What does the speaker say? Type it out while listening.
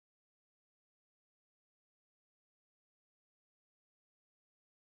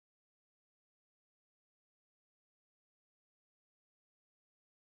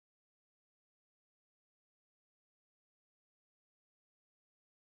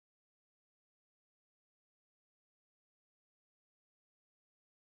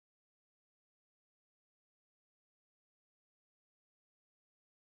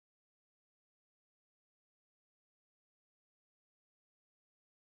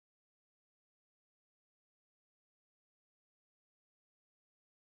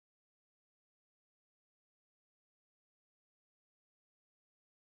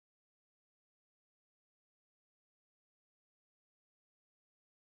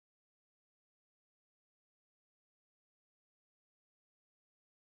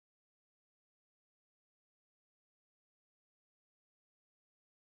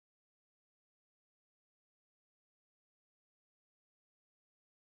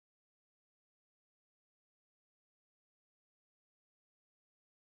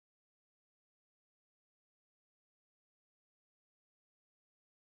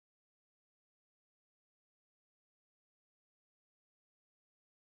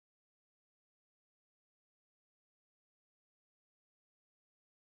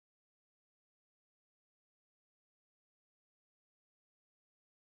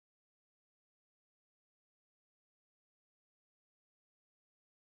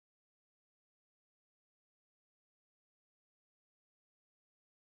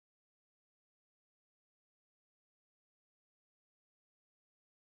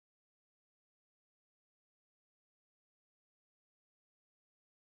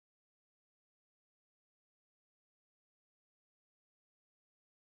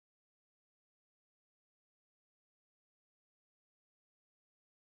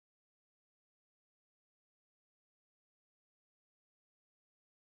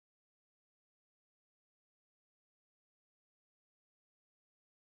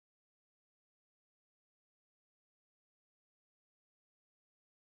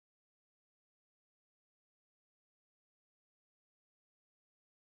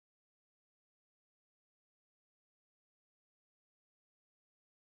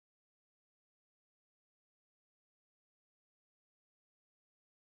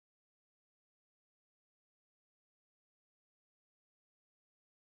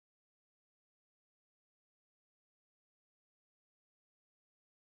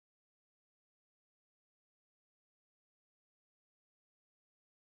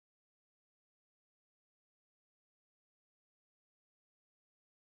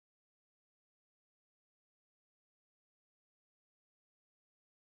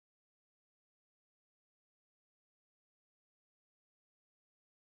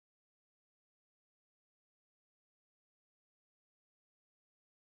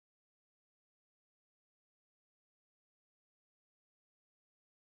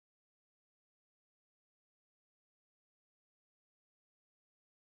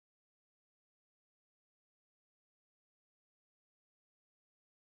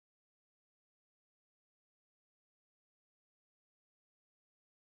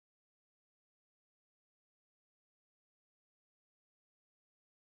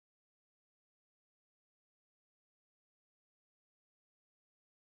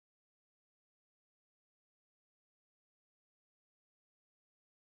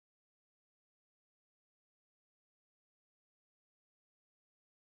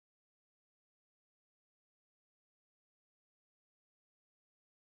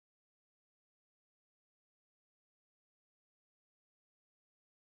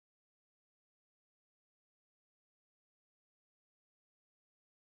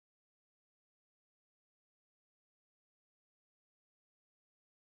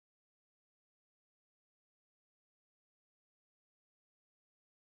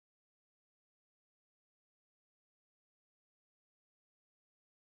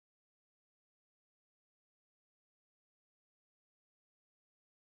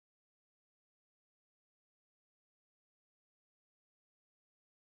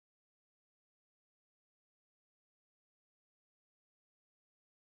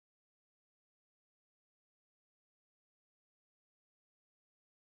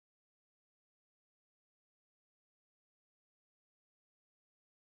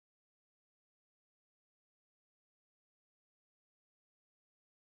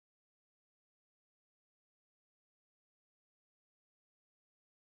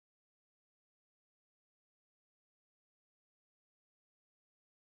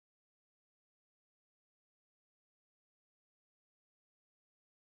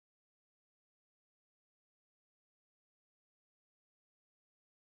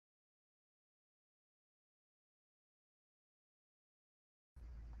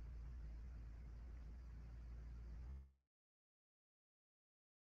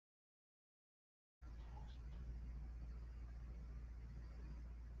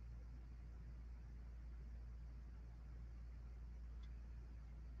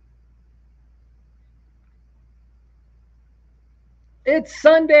It's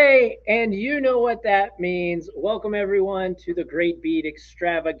Sunday, and you know what that means. Welcome, everyone, to the Great Bead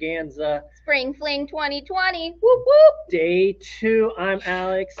Extravaganza, Spring Fling 2020. Whoop whoop. Day 2. I'm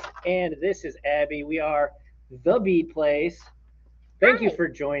Alex, and this is Abby. We are the Bead Place. Thank you Hi. for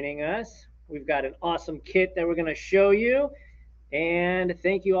joining us. We've got an awesome kit that we're going to show you, and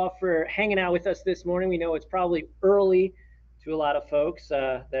thank you all for hanging out with us this morning. We know it's probably early to a lot of folks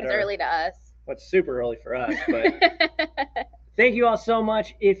that It's are, early to us. what's super early for us, but thank you all so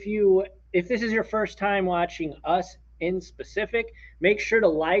much. If this is your first time watching us in specific, make sure to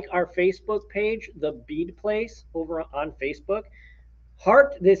like our Facebook page, The Bead Place, over on Facebook.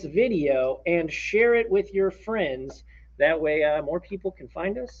 Heart this video and share it with your friends. That way, more people can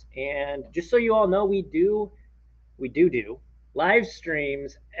find us. And just so you all know, we do live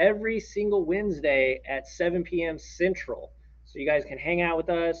streams every single Wednesday at 7 p.m. Central. So you guys can hang out with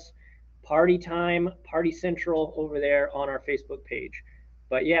us. Party time, Party Central over there on our Facebook page.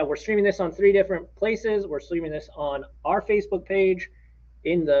 But yeah, we're streaming this on 3 different places. We're streaming this on our Facebook page,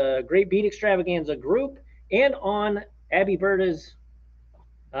 in the Great Beat Extravaganza group, and on Abby Berta's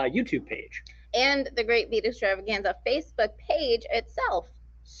YouTube page. And the Great Bead Extravaganza Facebook page itself.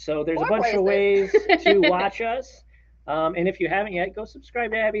 So there's a 4 bunch of ways places. to watch us. And if you haven't yet, go subscribe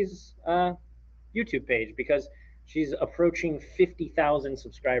to Abby's YouTube page, because she's approaching 50,000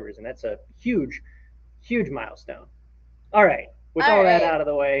 subscribers, and that's a huge, huge milestone. All right, with all that out of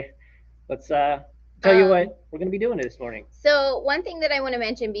the way, let's tell you what we're going to be doing this morning. So one thing that I want to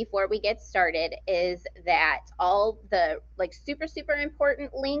mention before we get started is that all the super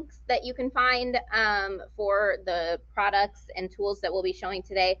important links that you can find for the products and tools that we'll be showing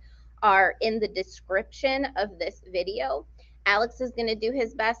today are in the description of this video. Alex is going to do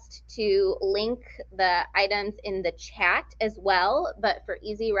his best to link the items in the chat as well, but for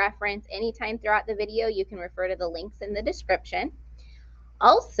easy reference, anytime throughout the video, you can refer to the links in the description.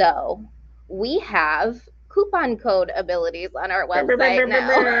 Also, we have coupon code abilities on our website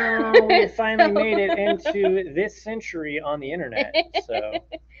now. We finally made it into this century on the internet. So,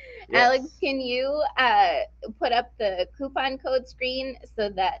 yes. Alex, can you put up the coupon code screen so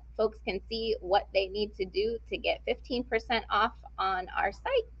that folks can see what they need to do to get 15% off on our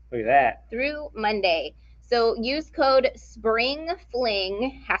site? Look at that. Through Monday. So use code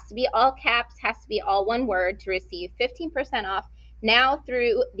SPRINGFLING, has to be all caps, has to be all one word, to receive 15% off now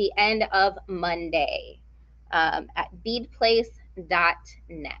through the end of Monday at beadplace.net.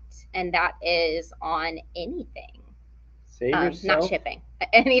 And that is on anything. Save yourself. Not shipping.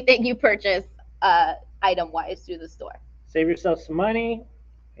 Anything you purchase item-wise through the store. Save yourself some money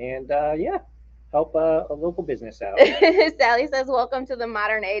and, yeah, help a local business out. Sally says, welcome to the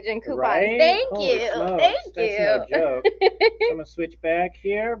modern age and coupons. Right? Thank Holy you. smokes, Thank that's you. no joke. I'm going to switch back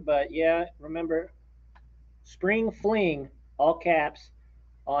here. But, yeah, remember, Spring Fling, all caps,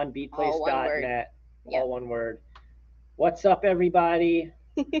 on beadplace.net. All one word. What's up, everybody?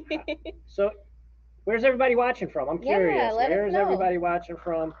 So, where's everybody watching from? I'm curious. Where's everybody watching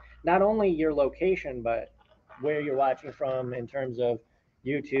from? Not only your location, but where you're watching from in terms of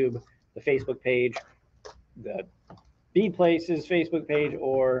YouTube, the Facebook page, the Bead Place's Facebook page,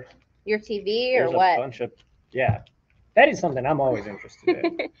 or your TV, or what? There's a bunch of, yeah. That is something I'm always interested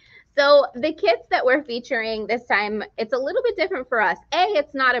in. So the kits that we're featuring this time, it's a little bit different for us. A,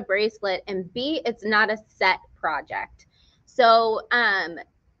 it's not a bracelet, and B, it's not a set project. So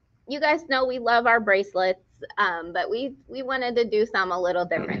you guys know we love our bracelets, but we wanted to do some a little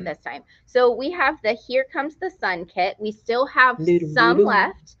different this time. So we have the Here Comes the Sun kit. We still have some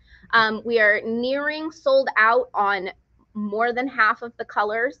left. We are nearing sold out on more than half of the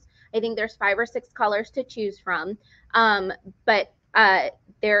colors. I think there's 5 or 6 colors to choose from. But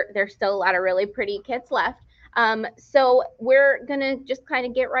there's still a lot of really pretty kits left. So we're gonna just kind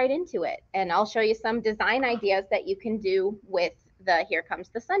of get right into it, and I'll show you some design ideas that you can do with the Here Comes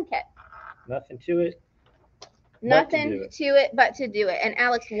the Sun kit. Nothing to it. Nothing to it but to do it. And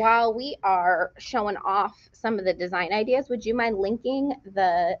Alex, while we are showing off some of the design ideas, would you mind linking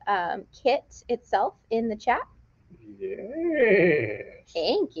the kit itself in the chat? Yes.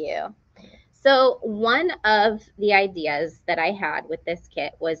 Thank you. So one of the ideas that I had with this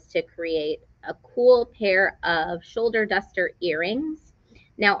kit was to create a cool pair of shoulder duster earrings.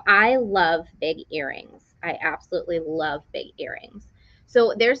 Now, I love big earrings. I absolutely love big earrings.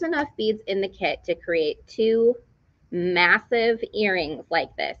 So there's enough beads in the kit to create 2 massive earrings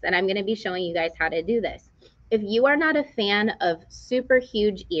like this. And I'm going to be showing you guys how to do this. If you are not a fan of super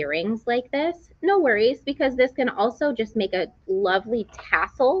huge earrings like this, no worries, because this can also just make a lovely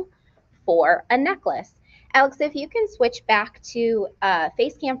tassel for a necklace. Alex, if you can switch back to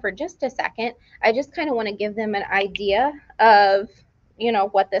Facecam for just a second, I just kind of want to give them an idea of you know,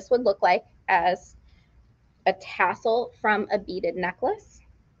 what this would look like as a tassel from a beaded necklace.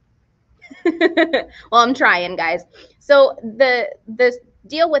 Well, I'm trying, guys. So the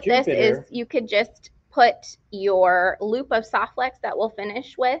deal with this is you could just put your loop of soft flex that we'll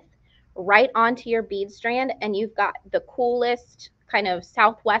finish with right onto your bead strand, and you've got the coolest kind of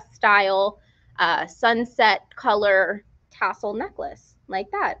Southwest style sunset color tassel necklace like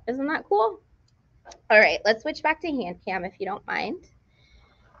that. Isn't that cool? All right, let's switch back to hand cam if you don't mind.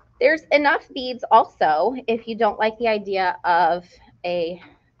 There's enough beads also, if you don't like the idea of a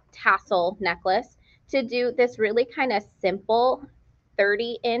tassel necklace, to do this really kind of simple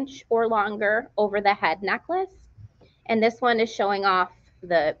 30-inch or longer over the head necklace. And this one is showing off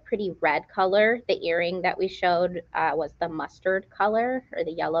the pretty red color. The earring that we showed was the mustard color or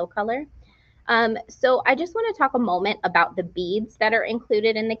the yellow color. So I just want to talk a moment about the beads that are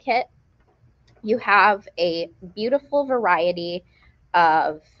included in the kit. You have a beautiful variety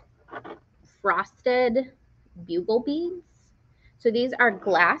of frosted bugle beads. So these are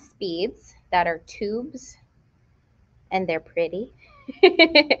glass beads that are tubes, and they're pretty.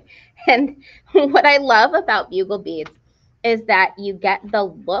 And what I love about bugle beads is that you get the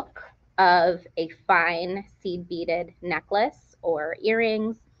look of a fine seed beaded necklace or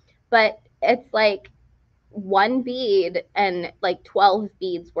earrings, but it's like one bead and like 12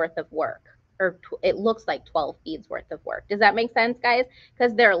 beads worth of work, or it looks like 12 beads worth of work. Does that make sense, guys?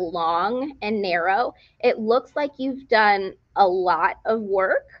 Because they're long and narrow. It looks like you've done a lot of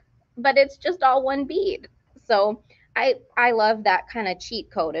work, but it's just all one bead. So I love that kind of cheat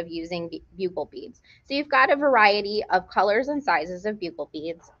code of using bugle beads. So you've got a variety of colors and sizes of bugle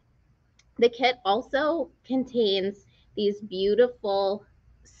beads. The kit also contains these beautiful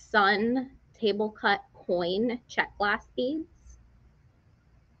sun table cut coin check glass beads.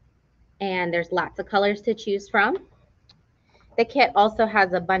 And there's lots of colors to choose from. The kit also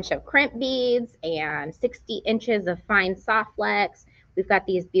has a bunch of crimp beads and 60 inches of fine soft flex. We've got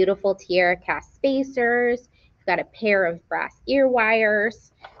these beautiful tiara cast spacers. We've got a pair of brass ear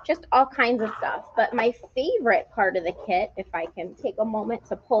wires, just all kinds of stuff. But my favorite part of the kit, if I can take a moment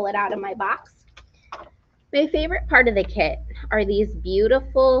to pull it out of my box, my favorite part of the kit are these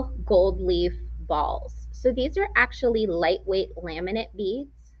beautiful gold leaf balls. So these are actually lightweight laminate beads,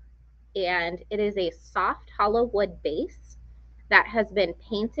 and it is a soft hollow wood base that has been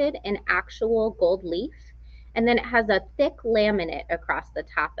painted in actual gold leaf, and then it has a thick laminate across the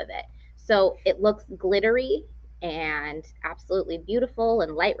top of it. So it looks glittery and absolutely beautiful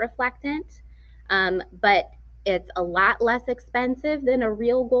and light reflectant, but it's a lot less expensive than a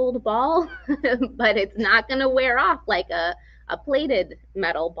real gold ball, but it's not going to wear off like a plated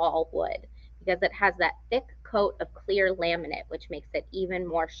metal ball would, because it has that thick coat of clear laminate, which makes it even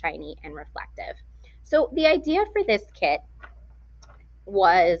more shiny and reflective. So the idea for this kit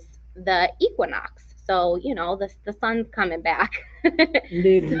was the equinox. So, you know, the sun's coming back.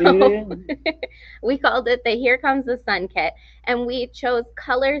 So we called it the Here Comes the Sun kit. And we chose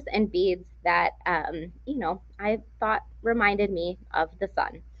colors and beads that, you know, I thought reminded me of the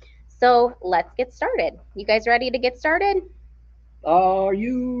sun. So let's get started. You guys ready to get started? Are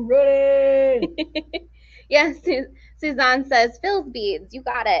you ready? Yes, Suzanne says, Phil's beads. You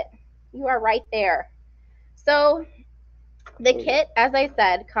got it. You are right there. So the kit, as I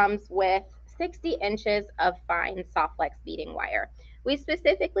said, comes with 60 inches of fine soft flex beading wire. We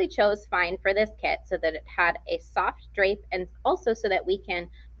specifically chose fine for this kit so that it had a soft drape, and also so that we can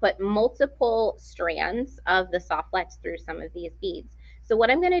put multiple strands of the soft flex through some of these beads. So what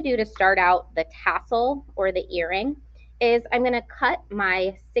I'm going to do to start out the tassel or the earring is I'm going to cut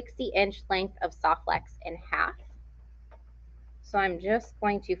my 60-inch length of soft flex in half. So I'm just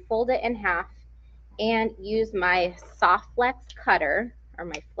going to fold it in half and use my soft flex cutter or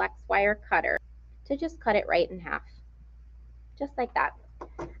my flex wire cutter to just cut it right in half, just like that.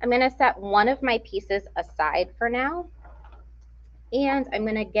 I'm going to set one of my pieces aside for now, and I'm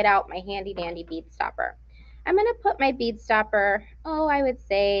going to get out my handy dandy bead stopper. I'm going to put my bead stopper, I would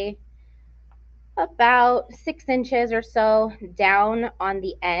say about 6 inches or so down on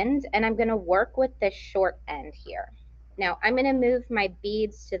the end, and I'm going to work with this short end here. Now I'm going to move my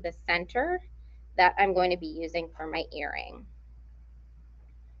beads to the center that I'm going to be using for my earring.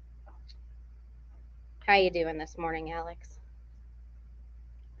 How you doing this morning, Alex?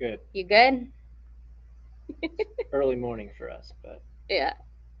 Good. You good? Early morning for us, but yeah,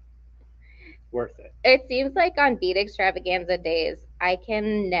 worth it. It seems like on bead extravaganza days, I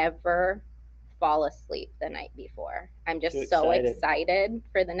can never fall asleep the night before. I'm just so excited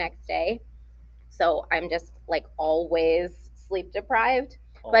for the next day. So I'm just like always sleep deprived.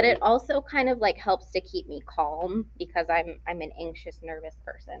 but it also kind of like helps to keep me calm because I'm an anxious, nervous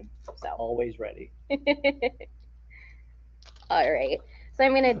person. So always ready. All right. So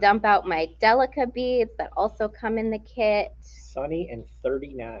I'm going to dump out my Delica beads that also come in the kit. Sunny and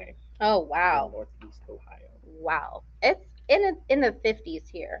 39. Oh, wow. In Northeast Ohio. Wow. It's in the 50s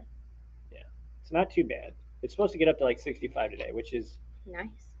here. Yeah. It's not too bad. It's supposed to get up to like 65 today, which is nice.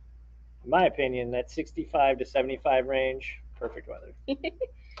 In my opinion, that 65 to 75 range, perfect weather.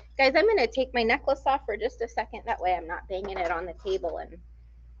 Guys, I'm going to take my necklace off for just a second. That way I'm not banging it on the table and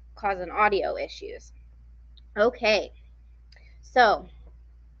causing audio issues. Okay. So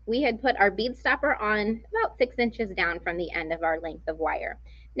we had put our bead stopper on about 6 inches down from the end of our length of wire.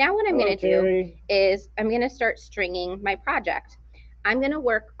 Now what I'm going to do is I'm going to start stringing my project. I'm going to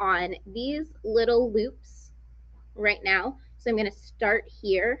work on these little loops right now. So I'm going to start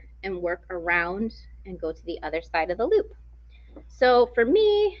here and work around and go to the other side of the loop. So for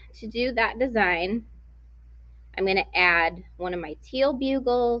me to do that design, I'm going to add one of my teal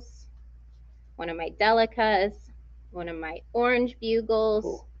bugles, one of my delicas, one of my orange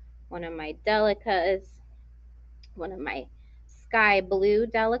bugles, one of my delicas, one of my sky blue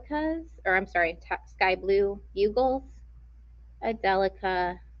delicas, or I'm sorry, sky blue bugles, a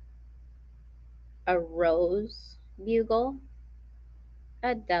delica, a rose bugle,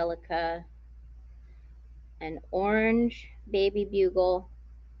 a delica, an orange baby bugle,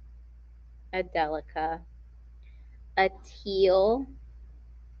 a delica, a teal,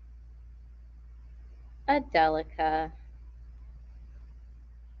 a delica,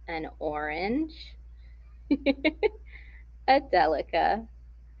 an orange, a delica,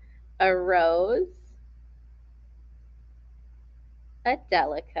 a rose, a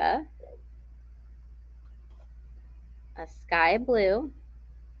delica, a sky blue,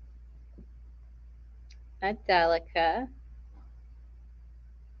 a delica,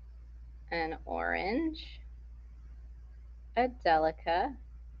 an orange, a delica,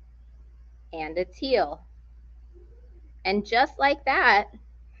 and a teal. And just like that,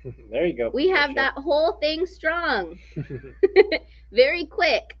 there you go. We have that whole thing strung. Very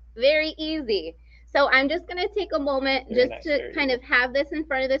quick, very easy. So I'm just going to take a moment just to kind of have this in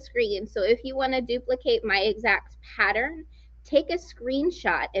front of the screen. So if you want to duplicate my exact pattern, take a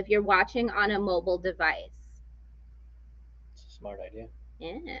screenshot if you're watching on a mobile device. It's a smart idea.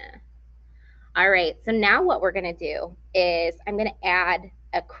 Yeah. All right. So now what we're going to do is I'm going to add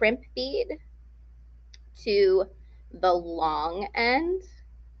a crimp bead to the long end,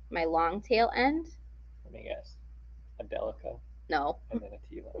 my long tail end. Let me guess. A delica? No. And then a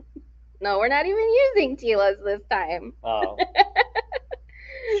tila. No, we're not even using tilas this time. Oh.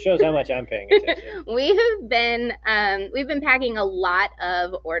 Shows how much I'm paying attention. We've been packing a lot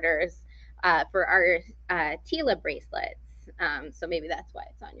of orders for our tila bracelets. So maybe that's why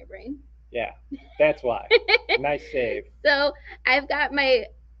it's on your brain. Yeah, that's why. Nice save. So I've got my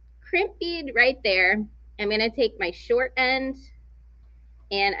crimp bead right there. I'm going to take my short end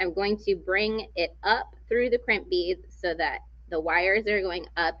and I'm going to bring it up through the crimp bead so that the wires are going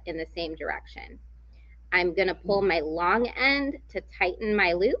up in the same direction. I'm going to pull my long end to tighten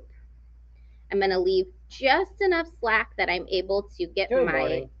my loop. I'm going to leave just enough slack that I'm able to get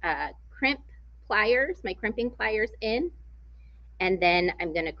my crimp pliers, my crimping pliers in, and then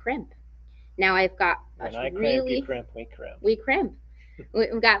I'm going to crimp. Now I've got when I crimp, you crimp, we crimp. We crimp.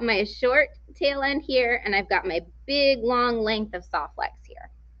 We've got my short tail end here, and I've got my big long length of soft flex here.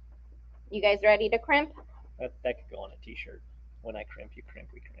 You guys ready to crimp? That could go on a t-shirt. When I crimp, you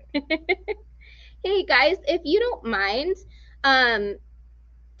crimp, we crimp. Hey guys, if you don't mind,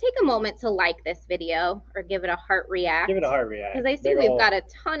 take a moment to like this video or give it a heart react. Give it a heart react. Because I see we've got a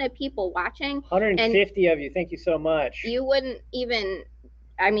ton of people watching. 150 of you. Thank you so much. You wouldn't even,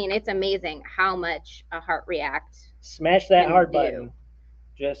 I mean, it's amazing how much a heart react. Smash that heart button.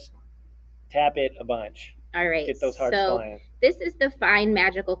 Just tap it a bunch. All right. Get those hearts flying. This is the Fine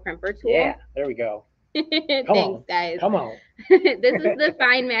Magical Crimper tool. Yeah, there we go. Thanks, guys. Come on. This is the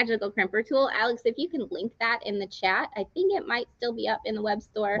Fine Magical Crimper tool. Alex, if you can link that in the chat, I think it might still be up in the web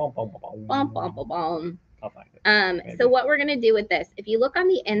store. I'll find it. So what we're going to do with this, if you look on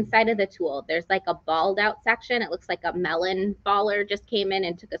the inside of the tool, there's like a balled out section. It looks like a melon baller just came in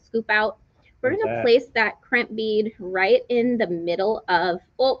and took a scoop out. We're going to place that crimp bead right in the middle of,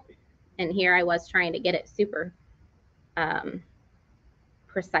 and here I was trying to get it super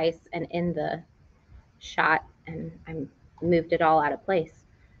precise and in the shot, and I moved it all out of place.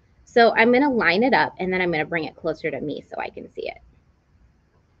 So I'm going to line it up, and then I'm going to bring it closer to me so I can see it.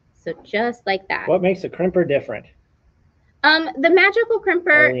 So just like that. What makes a crimper different? The magical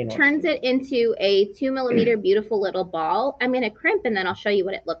crimper Arlene wants turns to it into a 2 millimeter beautiful little ball. I'm going to crimp and then I'll show you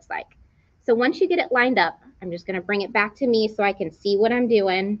what it looks like. So once you get it lined up, I'm just going to bring it back to me so I can see what I'm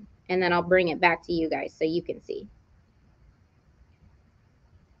doing, and then I'll bring it back to you guys so you can see.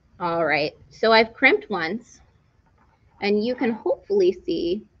 All right, so I've crimped once, and you can hopefully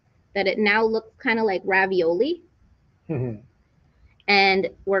see that it now looks kind of like ravioli. And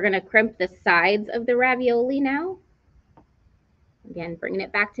we're going to crimp the sides of the ravioli now. Again, bringing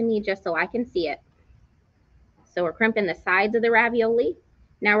it back to me just so I can see it. So we're crimping the sides of the ravioli.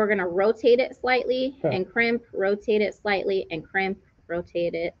 Now we're going to rotate it slightly and crimp, rotate it slightly and crimp,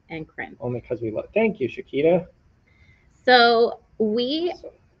 rotate it and crimp. Only because we love. Thank you, Shakita. So with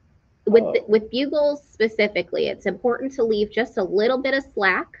bugles specifically, it's important to leave just a little bit of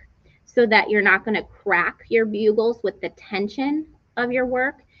slack so that you're not going to crack your bugles with the tension of your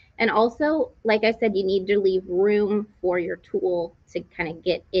work. And also, like I said, you need to leave room for your tool to kind of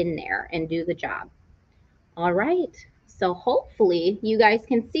get in there and do the job. All right, so hopefully you guys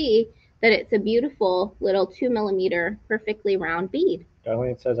can see that it's a beautiful little 2 millimeter perfectly round bead.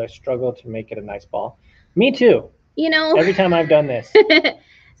 Darlene says I struggle to make it a nice ball. Me too. You know, every time I've done this.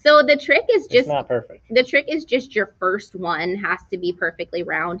 So the trick is just, it's not perfect. The trick is just your first one has to be perfectly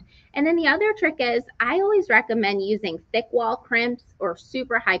round. And then the other trick is I always recommend using thick wall crimps or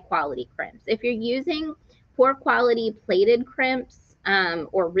super high quality crimps. If you're using poor quality plated crimps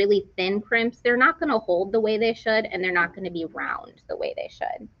or really thin crimps, they're not going to hold the way they should, and they're not going to be round the way they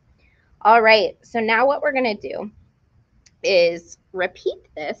should. All right, so now what we're going to do is repeat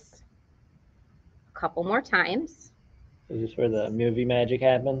this a couple more times. Is this where the movie magic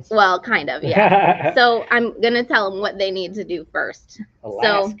happens? Well, kind of, yeah. So I'm going to tell them what they need to do first.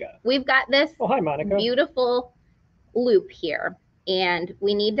 Alaska. So we've got this hi, Monica. Beautiful loop here, and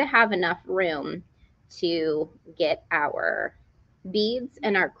we need to have enough room to get our beads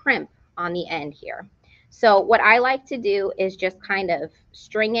and our crimp on the end here. So what I like to do is just kind of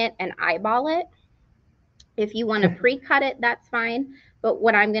string it and eyeball it. If you want to pre-cut it, that's fine. But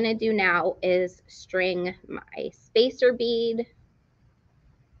what I'm going to do now is string my spacer bead.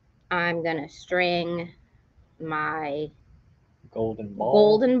 I'm going to string my golden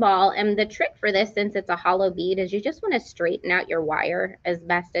ball. And the trick for this, since it's a hollow bead, is you just want to straighten out your wire as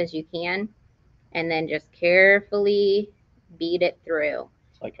best as you can. And then just carefully bead it through.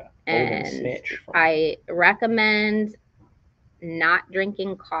 It's like a golden snitch. I recommend not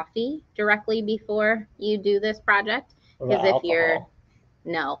drinking coffee directly before you do this project. Because if you're...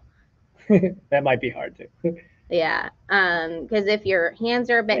 No. That might be hard too. Yeah. Because if your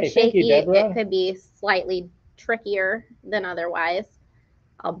hands are a bit shaky, it could be slightly trickier than otherwise.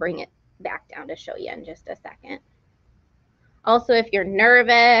 I'll bring it back down to show you in just a second. Also, if you're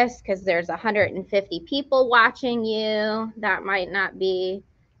nervous because there's 150 people watching you, that might not be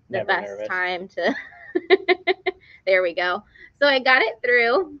the best time to... There we go. So I got it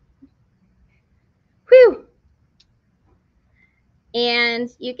through. Whew. And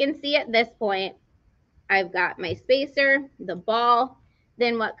you can see at this point, I've got my spacer, the ball.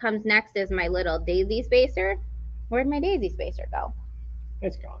 Then what comes next is my little daisy spacer. Where'd my daisy spacer go?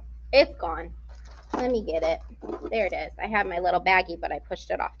 It's gone. It's gone. Let me get it. There it is. I have my little baggie, but I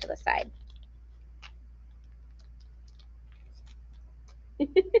pushed it off to the side.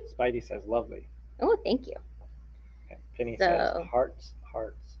 Spidey says lovely. Oh, thank you. Okay. Penny says hearts,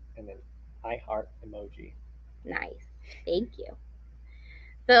 and then I heart emoji. Nice. Thank you.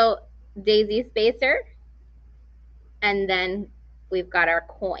 So daisy spacer, and then we've got our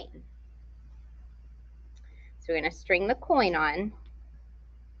coin. So we're going to string the coin on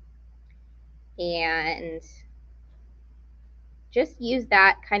and just use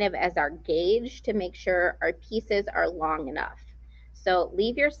that kind of as our gauge to make sure our pieces are long enough. So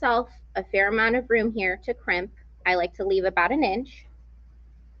leave yourself a fair amount of room here to crimp. I like to leave about 1 inch.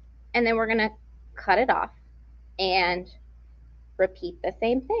 And then we're going to cut it off and repeat the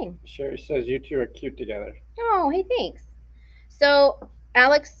same thing. Sherry says you two are cute together. Oh, hey, thanks. So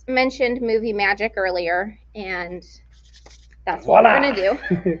Alex mentioned movie magic earlier, and that's what we're going to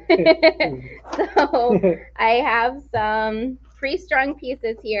do. So I have some pre-strung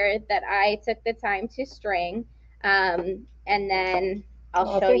pieces here that I took the time to string. And then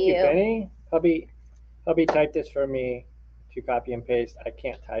I'll show you. Thank you, Penny. Hubby typed this for me to copy and paste. I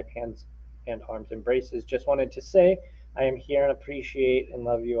can't type hands and arms and braces. Just wanted to say I am here and appreciate and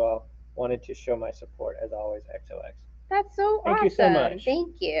love you all. Wanted to show my support as always, XOX. That's so awesome. Thank you so much.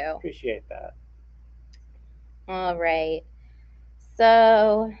 Thank you. Appreciate that. All right.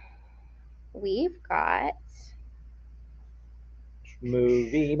 So we've got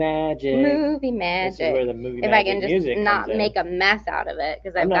Movie magic. Movie This is where magic. the movie If I magic can just music not comes in. make a mess out of it,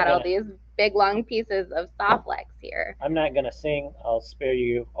 because I'm I've not got all gonna- these big long pieces of soft flex here. I'm not gonna sing. I'll spare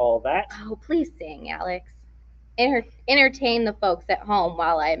you all that. Oh, please sing, Alex. Entertain the folks at home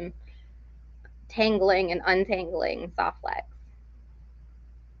while I'm tangling and untangling soft flex.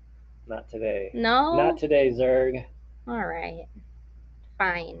 Not today. No? Not today, Zerg. All right.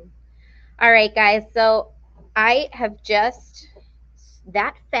 Fine. All right, guys. So I have just,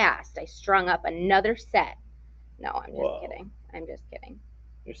 that fast, I strung up another set. No, I'm just kidding. I'm just kidding.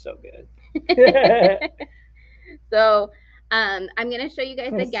 You're so good. So I'm going to show you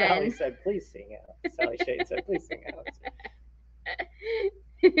guys again. Sally said, please sing out. Sally Shade said, please sing out.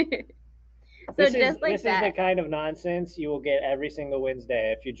 This is the kind of nonsense you will get every single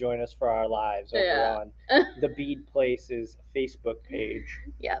Wednesday if you join us for our lives over on the Bead Places Facebook page.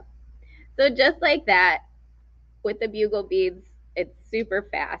 Yep. So just like that, with the bugle beads, it's super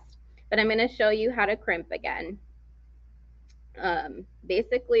fast. But I'm going to show you how to crimp again.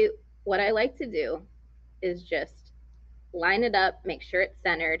 Basically, what I like to do is just line it up, make sure it's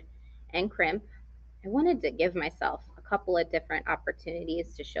centered, and crimp. I wanted to give myself a couple of different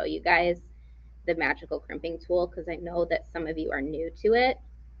opportunities to show you guys the magical crimping tool, because I know that some of you are new to it.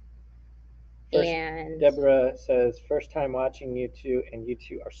 And Deborah says, first time watching you two, and you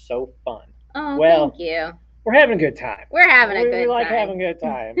two are so fun. Oh, well, thank you. We're having a good time. We're having a good time. We like having a good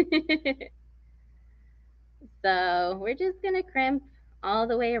time. So we're just going to crimp all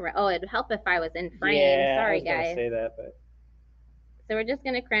the way around. Oh, it'd help if I was in frame. Yeah, sorry, I was guys. Say that, but so we're just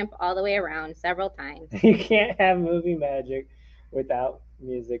going to crimp all the way around several times. You can't have movie magic without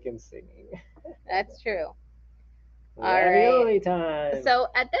music and singing. That's true. Ravioli time. So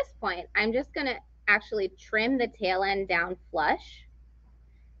at this point, I'm just going to actually trim the tail end down flush.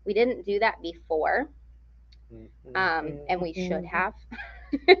 We didn't do that before, and we should have.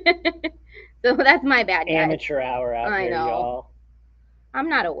 So that's my bad, guys. Amateur hour out there, y'all. I'm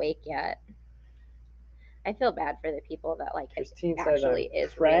not awake yet. I feel bad for the people that like Christine it actually says,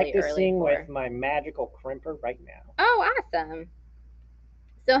 is practicing really with my magical crimper right now. Oh, awesome.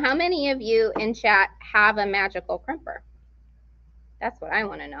 So how many of you in chat have a magical crimper? That's what I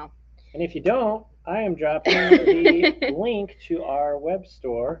want to know. And if you don't, I am dropping the link to our web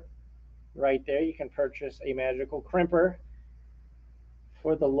store right there. You can purchase a magical crimper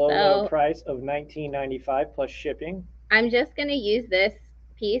for the low price of $19.95 plus shipping. I'm just going to use this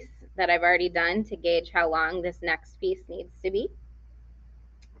piece that I've already done to gauge how long this next piece needs to be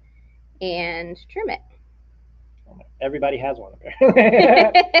and trim it. Everybody has one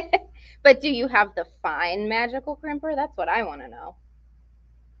there. But do you have the fine magical crimper? That's what I want to know.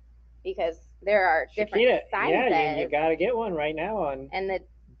 Because there are different sizes. Yeah, you got to get one right now on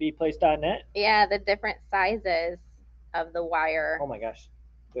beadplace.net. Yeah, the different sizes of the wire. Oh my gosh,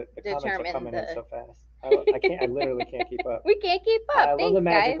 the comments are coming in so fast. I can't. I literally can't keep up. We can't keep up. I love the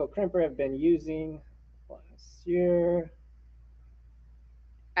magical crimper I've been using last year.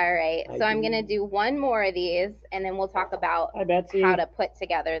 All right, so I'm going to do one more of these, and then we'll talk about how to put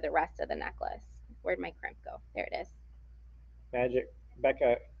together the rest of the necklace. Where'd my crimp go? There it is. Magic.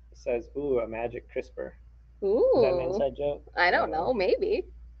 Becca says, ooh, a magic crisper. Ooh. Is that an inside joke? I don't know. Maybe.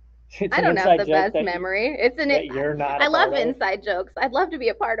 I don't have the best memory. It's an. You're not. I love inside jokes. I'd love to be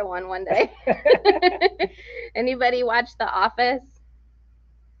a part of one day. Anybody watch The Office?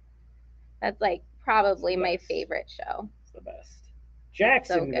 That's like probably my favorite show. It's the best.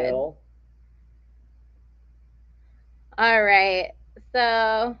 Jacksonville. So all right,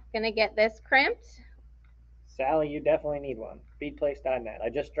 so gonna get this crimped. Sally, you definitely need one. Beadplace.net. I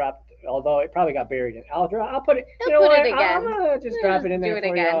just dropped, although it probably got buried in. I'll put it. You know what? I'm gonna just drop it in there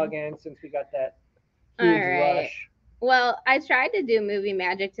for y'all again since we got that huge rush. Well, I tried to do movie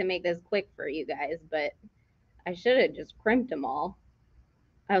magic to make this quick for you guys, but I should have just crimped them all.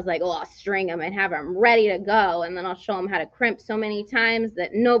 I was like, oh, I'll string them and have them ready to go, and then I'll show them how to crimp so many times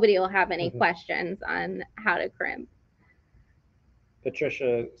that nobody will have any questions on how to crimp.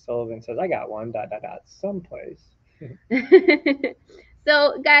 Patricia Sullivan says, I got one, ... someplace.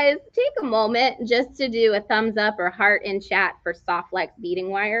 So, guys, take a moment just to do a thumbs up or heart in chat for Softflex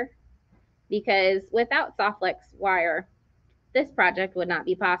beading wire, because without Softflex wire, this project would not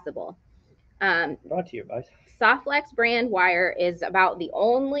be possible. Brought to you by Softflex brand wire is about the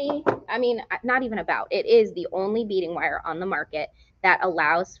only, not even about, it is the only beading wire on the market that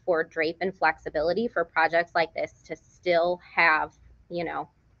allows for drape and flexibility for projects like this to still have,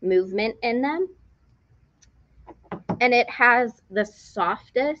 movement in them. And it has the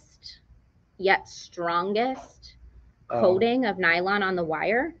softest yet strongest coating of nylon on the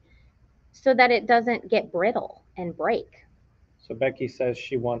wire so that it doesn't get brittle and break. So Becky says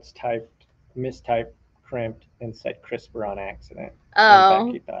she once mistyped crimped and said crisper on accident. Oh.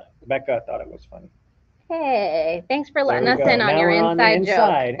 And Becca thought it was funny. Hey, thanks for There letting we us go. in on Now your we're on the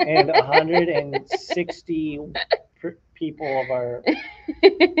inside joke. inside, and 160 people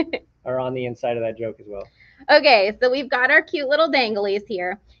are on the inside of that joke as well. Okay, so we've got our cute little danglies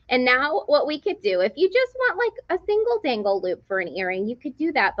here. And now what we could do, if you just want like a single dangle loop for an earring, you could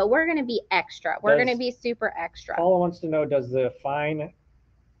do that, but we're going to be extra. We're going to be super extra. Paula wants to know, does the fine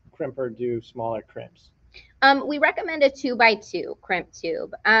crimper do smaller crimps? We recommend a 2x2 crimp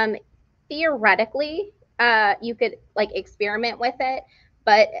tube. Theoretically, you could like experiment with it,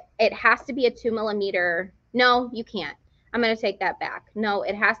 but it has to be a 2mm. No, you can't. I'm going to take that back. No,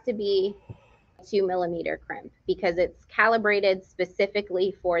 it has to be 2mm crimp because it's calibrated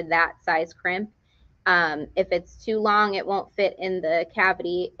specifically for that size crimp. If it's too long, it won't fit in the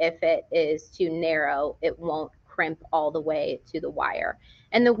cavity. If it is too narrow, it won't crimp all the way to the wire.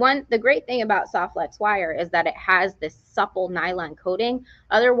 And the great thing about Soft Flex wire is that it has this supple nylon coating.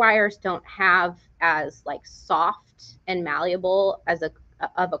 Other wires don't have as like soft and malleable as of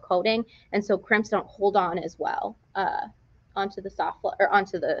a coating, and so crimps don't hold on as well onto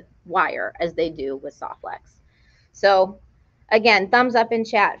the wire as they do with Soft Flex. So again, thumbs up in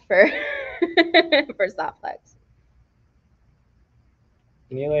chat for for Soft Flex.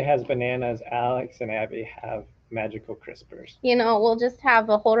 Neely has bananas. Alex and Abby have magical crispers. You know, we'll just have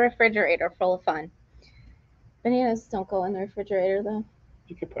a whole refrigerator full of fun. Bananas don't go in the refrigerator though.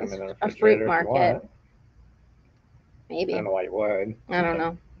 You could put them in the refrigerator. A fruit market. Maybe. I don't know why you would. I don't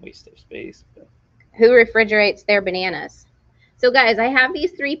know. Waste of space. But... Who refrigerates their bananas? So guys, I have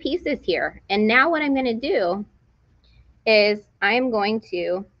these 3 pieces here. And now what I'm going to do is I'm going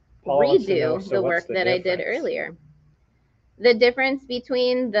to redo the work that I did earlier. The difference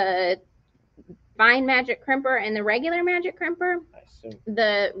between the fine magic crimper and the regular magic crimper,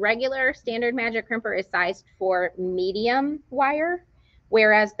 the regular standard magic crimper is sized for medium wire,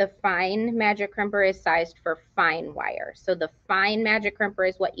 whereas the fine magic crimper is sized for fine wire. So the fine magic crimper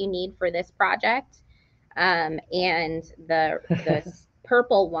is what you need for this project. And the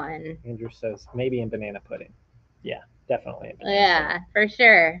purple one. Andrew says maybe in banana pudding. Yeah, definitely. Yeah, for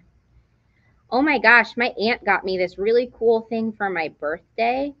sure. Oh my gosh, my aunt got me this really cool thing for my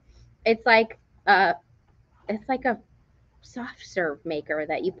birthday. It's like a soft serve maker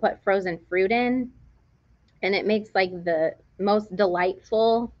that you put frozen fruit in, and it makes like the most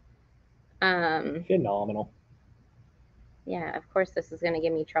delightful. Phenomenal. Yeah, of course this is gonna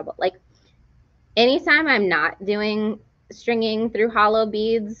give me trouble. Like anytime I'm not doing stringing through hollow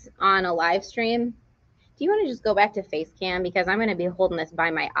beads on a live stream, do you want to just go back to face cam because I'm gonna be holding this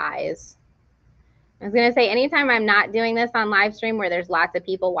by my eyes. I was gonna say anytime I'm not doing this on live stream where there's lots of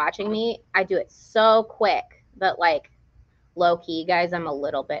people watching me, I do it so quick, but like low key, guys, I'm a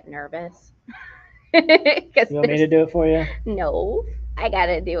little bit nervous. You want me to do it for you? No, I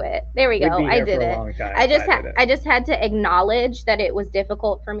gotta do it. There we go. I did it. I just had to acknowledge that it was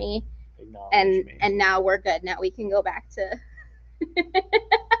difficult for me. And now we're good. Now we can go back to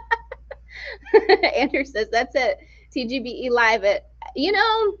Andrew says that's it. TGBE live at, you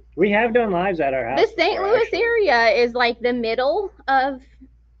know, we have done lives at our house. The St. Louis area is like the middle of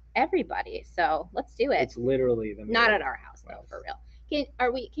everybody. So let's do it. It's literally the middle. Not at our house though, for real.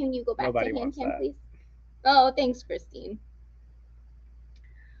 Can you go back Nobody to hand cam, that. please? Oh, thanks, Christine.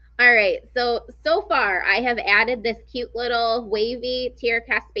 All right, so far I have added this cute little wavy tier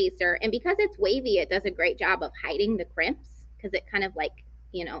cast spacer, and because it's wavy, it does a great job of hiding the crimps because it kind of like,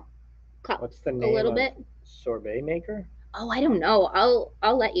 you know, cups a little bit. Sorbet maker? Oh, I don't know.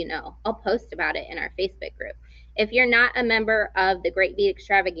 I'll let you know. I'll post about it in our Facebook group. If you're not a member of the Great Bead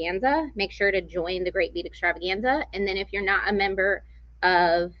Extravaganza, make sure to join the Great Bead Extravaganza. And then if you're not a member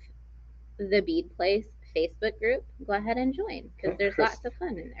of the Bead Place Facebook group, go ahead and join because there's lots of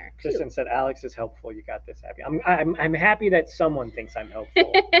fun in there. Kristen said Alex is helpful. You got this, Abby. I'm happy that someone thinks I'm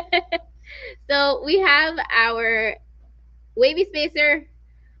helpful. So we have our wavy spacer,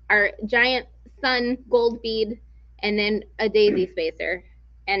 our giant sun gold bead, and then a daisy spacer.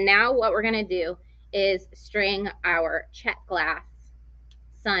 And now what we're gonna do is string our check glass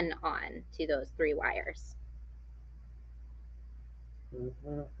sun on to those 3 wires.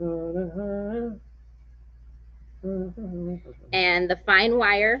 And the fine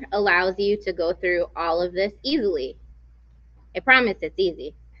wire allows you to go through all of this easily. I promise it's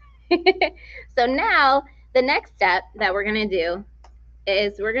easy. So now the next step that we're going to do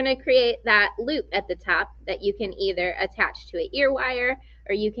is we're going to create that loop at the top that you can either attach to an ear wire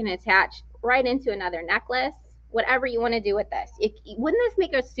or you can attach right into another necklace, whatever you want to do with this. Wouldn't this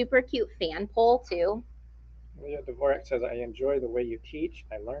make a super cute fan pole too? Leah Dvorak says, I enjoy the way you teach.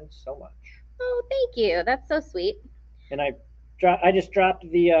 I learned so much. Oh, thank you. That's so sweet. And I just dropped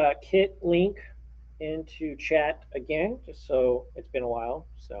the kit link into chat again, just so it's been a while.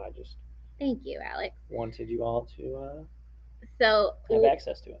 So I just Thank you, Alex. wanted you all to So have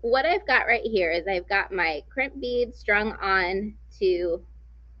access to it. What I've got right here is I've got my crimp bead strung on to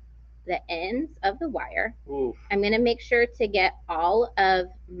the ends of the wire. Oof. I'm going to make sure to get all of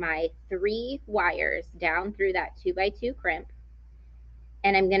my 3 wires down through that 2x2 crimp.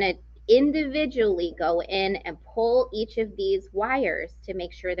 And I'm going to individually go in and pull each of these wires to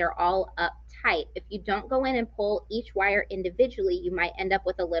make sure they're all up tight. If you don't go in and pull each wire individually, you might end up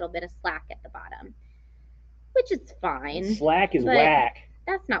with a little bit of slack at the bottom, which is fine. Slack is whack.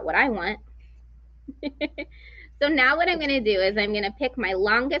 That's not what I want. So now what I'm going to do is I'm going to pick my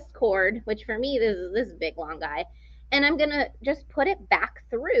longest cord, which for me, this is this big long guy, and I'm going to just put it back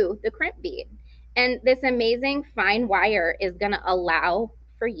through the crimp bead. And this amazing fine wire is going to allow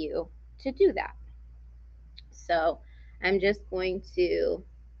for you to do that. So I'm just going to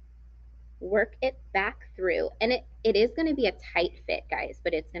work it back through. And it is going to be a tight fit, guys,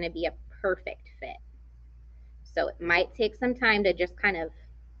 but it's going to be a perfect fit. So it might take some time to just kind of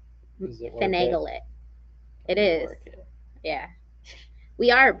finagle it. It is. Yeah.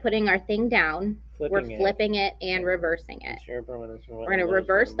 We are putting our thing down. We're flipping it and reversing it. We're going to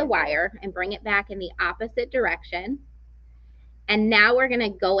reverse the wire and bring it back in the opposite direction. And now we're going to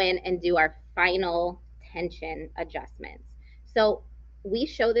go in and do our final tension adjustments. So we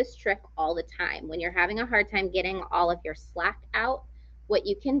show this trick all the time. When you're having a hard time getting all of your slack out, what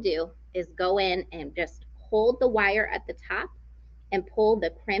you can do is go in and just hold the wire at the top and pull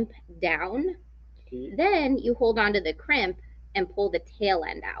the crimp down. Then you hold onto the crimp and pull the tail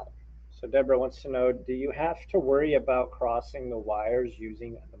end out. So Deborah wants to know, do you have to worry about crossing the wires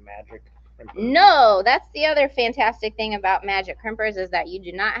using the magic crimper? No, that's the other fantastic thing about magic crimpers is that you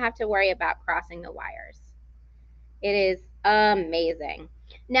do not have to worry about crossing the wires. It is amazing.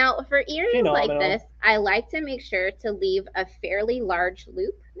 Now, for earrings like this, I like to make sure to leave a fairly large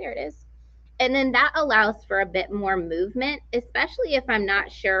loop. There it is. And then that allows for a bit more movement, especially if I'm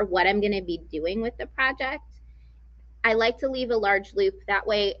not sure what I'm going to be doing with the project. I like to leave a large loop. That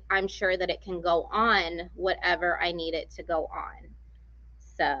way I'm sure that it can go on whatever I need it to go on.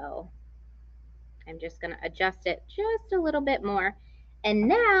 So I'm just going to adjust it just a little bit more. And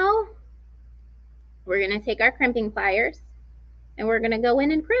now we're going to take our crimping pliers and we're going to go in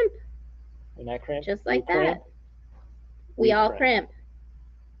and crimp. And I crimp? Just like that. We all crimp.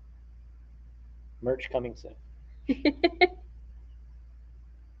 Merch coming soon.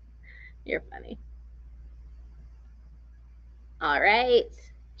 You're funny. All right,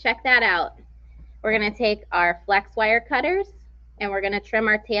 check that out. We're going to take our flex wire cutters and we're going to trim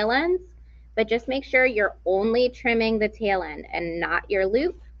our tail ends, but just make sure you're only trimming the tail end and not your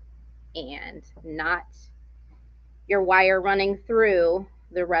loop and not your wire running through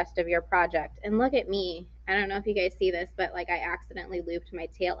the rest of your project. And look at me. I don't know if you guys see this, but like I accidentally looped my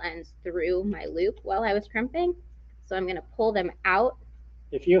tail ends through my loop while I was crimping. So I'm going to pull them out.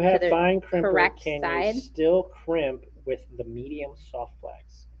 If you have fine crimper, can you still crimp with the medium soft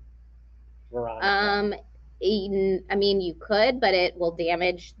flex? I mean, you could, but it will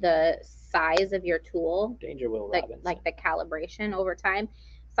damage the size of your tool. Danger Will Robinson. Like the calibration over time.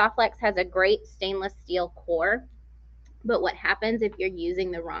 Soft flex has a great stainless steel core, but what happens if you're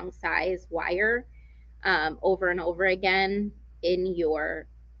using the wrong size wire over and over again in your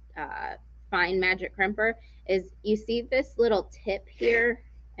fine magic crimper is you see this little tip here.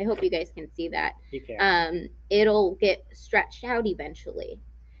 I hope you guys can see that. You can. It'll get stretched out eventually.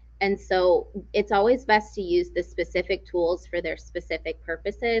 And so it's always best to use the specific tools for their specific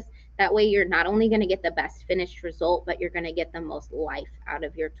purposes. That way you're not only going to get the best finished result, but you're going to get the most life out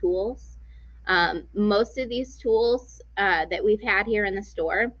of your tools. Most of these tools that we've had here in the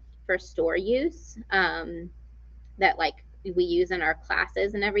store for store use that like we use in our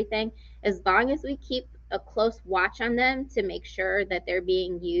classes and everything, as long as we keep a close watch on them to make sure that they're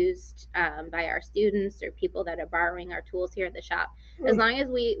being used by our students or people that are borrowing our tools here at the shop, as long as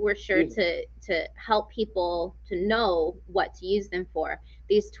we're sure to help people to know what to use them for,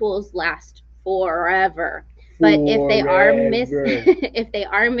 these tools last forever. But if they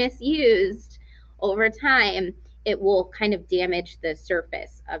are misused over time, it will kind of damage the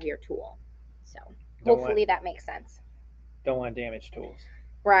surface of your tool. So hopefully that makes sense. Don't want to damage tools.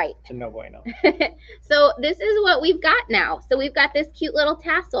 Right. To no bueno. So this is what we've got now. So we've got this cute little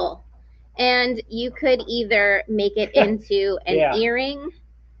tassel, and you could either make it into an earring.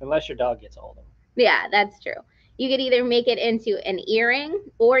 Unless your dog gets all of them. Yeah, that's true. You could either make it into an earring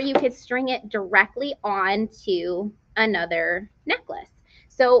or you could string it directly onto another necklace.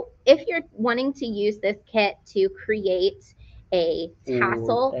 So if you're wanting to use this kit to create a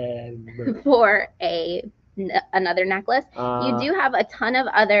tassel for another necklace, you do have a ton of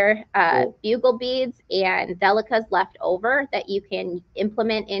other bugle beads and delicas left over that you can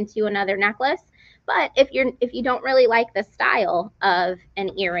implement into another necklace. But if you don't really like the style of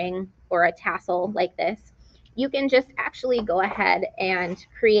an earring or a tassel like this, you can just actually go ahead and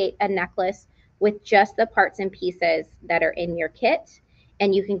create a necklace with just the parts and pieces that are in your kit,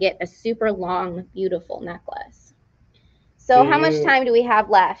 and you can get a super long, beautiful necklace. So how much time do we have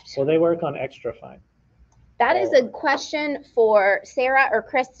left? Well, they work on extra fine. That is a question for Sarah or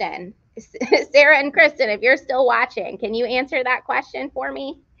Kristen. Sarah and Kristen, if you're still watching, can you answer that question for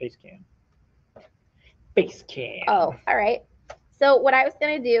me? Face cam. Face cam. Oh, all right. So what I was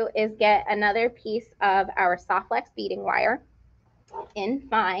going to do is get another piece of our soft flex beading wire in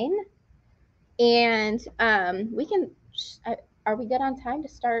fine. And we can, are we good on time to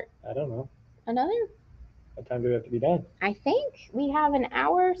start? I don't know. Another? What time do we have to be done? I think we have an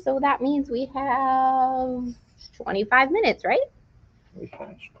hour, so that means we have 25 minutes, right? We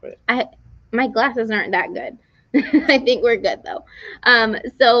finished quick. My glasses aren't that good. I think we're good though.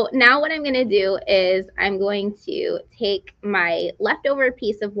 So now what I'm going to do is I'm going to take my leftover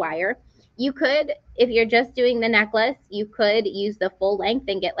piece of wire. You could, if you're just doing the necklace, you could use the full length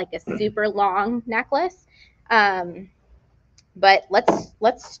and get like a super long necklace. But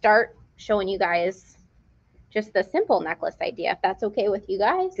let's start showing you guys just the simple necklace idea, if that's okay with you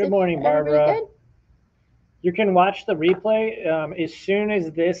guys. Good morning, Barbara. You can watch the replay. As soon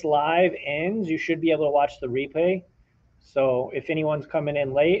as this live ends, you should be able to watch the replay. So if anyone's coming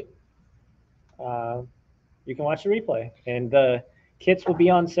in late, you can watch the replay. And the kits will be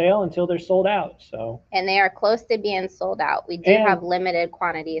on sale until they're sold out. So. And they are close to being sold out. We do have limited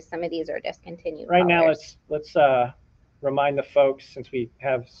quantities. Some of these are discontinued. Right now, let's remind the folks, since we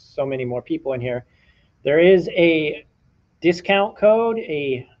have so many more people in here, there is a discount code,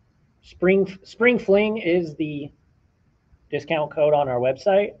 Spring Fling is the discount code on our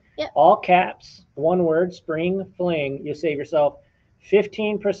website. Yep. All caps, one word, Spring Fling. You'll save yourself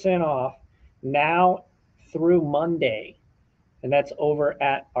 15% off now through Monday. And that's over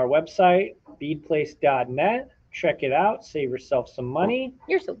at our website, beadplace.net. Check it out. Save yourself some money.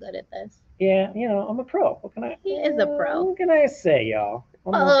 You're so good at this. Yeah, you know, I'm a pro. What can I? He is a pro. What can I say, y'all?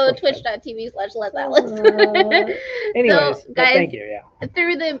 Follow twitch.tv/LesAlex. Anyways, so, guys, thank you. Yeah.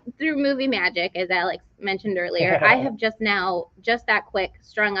 Through movie magic, as Alex mentioned earlier, I have just that quick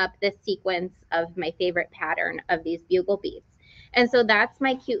strung up this sequence of my favorite pattern of these bugle beads. And so that's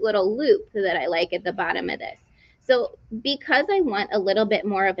my cute little loop that I like at the bottom of this. So because I want a little bit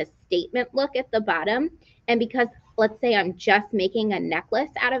more of a statement look at the bottom, and because let's say I'm just making a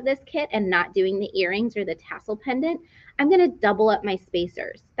necklace out of this kit and not doing the earrings or the tassel pendant, I'm going to double up my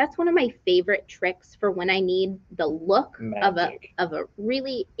spacers. That's one of my favorite tricks for when I need the look of a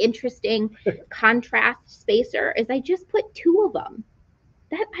really interesting contrast spacer is I just put two of them.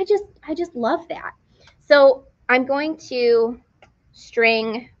 That I just love that. So I'm going to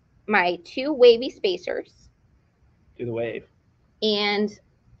string my two wavy spacers. Do the wave. And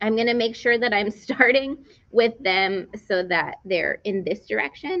I'm going to make sure that I'm starting with them so that they're in this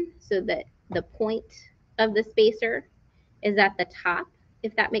direction, so that the point of the spacer is at the top,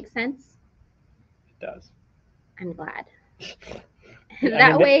 if that makes sense. It does. I'm glad.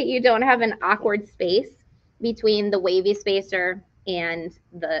 That way you don't have an awkward space between the wavy spacer and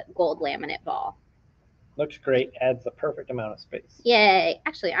the gold laminate ball. Looks great. Adds the perfect amount of space. Yay.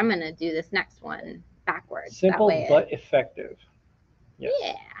 Actually, I'm going to do this next one backwards. Simple but effective. Yes.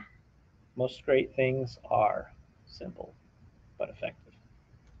 Yeah. Most great things are simple but effective.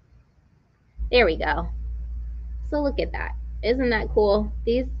 There we go. So look at that. Isn't that cool?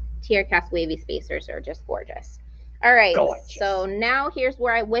 These tier cast wavy spacers are just gorgeous. All right. Gorgeous. So now here's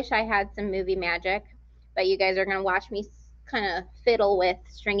where I wish I had some movie magic, but you guys are going to watch me kind of fiddle with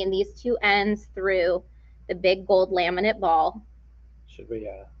stringing these two ends through the big gold laminate ball. Should we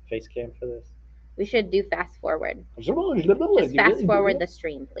face cam for this? We should do fast forward. Just fast forward the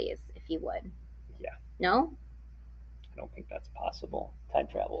stream, please, if you would. Yeah. No? I don't think that's possible. Time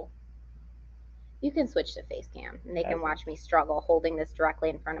travel. You can switch to face cam, and they can watch me struggle holding this directly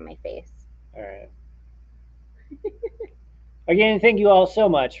in front of my face. All right. Again, thank you all so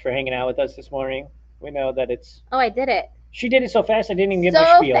much for hanging out with us this morning. We know that it's... Oh, I did it. She did it so fast, I didn't even give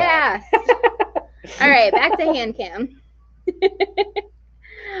my spiel. So fast. All right, back to hand cam.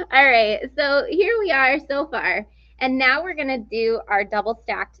 All right, so here we are so far. And now we're going to do our double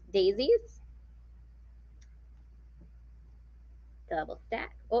stacked daisies. double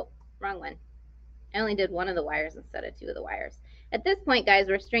stack. Oh, wrong one. I only did one of the wires instead of two of the wires. At this point, guys,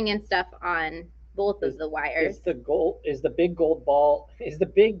 we're stringing stuff on both of the wires. Is the big gold ball, is the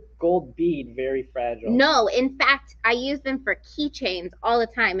big gold bead very fragile? No, in fact, I use them for keychains all the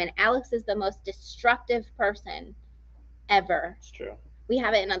time, and Alex is the most destructive person ever. It's true. We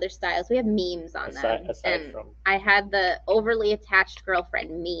have it in other styles. We have memes on them. Aside from, I had the overly attached girlfriend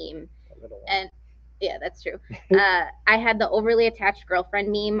meme, and yeah, that's true. I had the overly attached girlfriend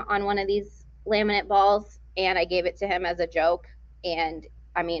meme on one of these laminate balls, and I gave it to him as a joke. And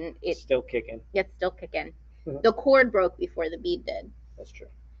I mean, it's still kicking. It's still kicking. The cord broke before the bead did. That's true.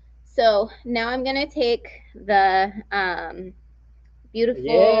 So now I'm gonna take the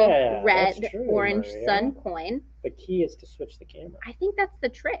beautiful red orange sun coin. The key is to switch the camera. I think that's the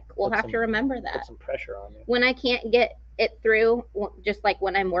trick. We'll have to remember that. Put some pressure on you. When I can't get it through, just like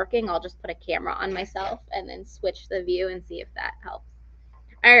when I'm working, I'll just put a camera on myself and then switch the view and see if that helps.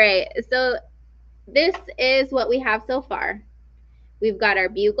 All right, so this is what we have so far. We've got our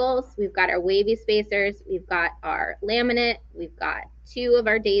bugles, we've got our wavy spacers, we've got our laminate, we've got two of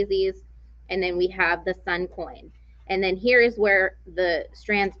our daisies, and then we have the sun coin. And then here is where the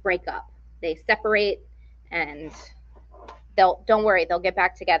strands break up. They separate, and don't worry, they'll get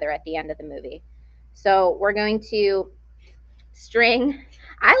back together at the end of the movie. So we're going to string.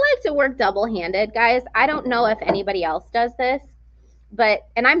 I like to work double-handed, guys. I don't know if anybody else does this,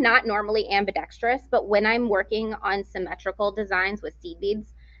 and I'm not normally ambidextrous, but when I'm working on symmetrical designs with seed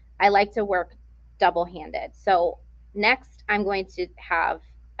beads, I like to work double-handed. So next, I'm going to have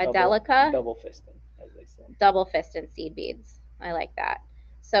a delica. Double fisting, as they say. Double fisting seed beads. I like that.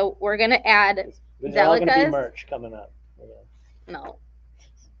 So we're going to add There's all going to be merch coming up. No.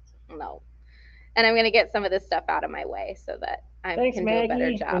 And I'm going to get some of this stuff out of my way so that I can do a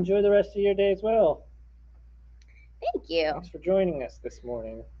better job. Enjoy the rest of your day as well. Thank you. Thanks for joining us this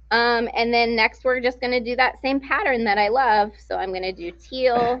morning. And then next we're just going to do that same pattern that I love. So I'm going to do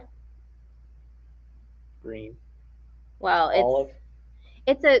teal. Green. Well, olive.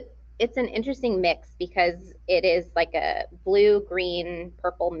 It's an interesting mix because it is like a blue, green,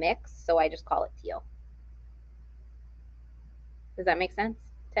 purple mix. So I just call it teal. Does that make sense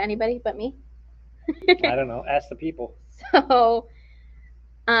to anybody but me? I don't know. Ask the people. So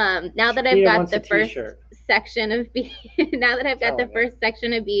now that I've got the first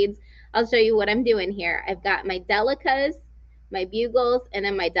section of beads, I'll show you what I'm doing here. I've got my delicas, my bugles, and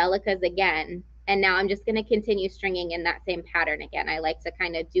then my delicas again. And now I'm just going to continue stringing in that same pattern again. I like to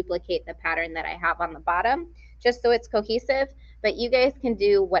kind of duplicate the pattern that I have on the bottom just so it's cohesive. But you guys can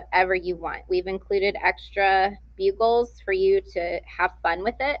do whatever you want. We've included extra bugles for you to have fun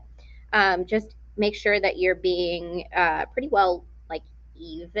with it. Just make sure that you're being pretty well like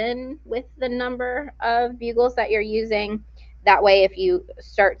even with the number of bugles that you're using. That way, if you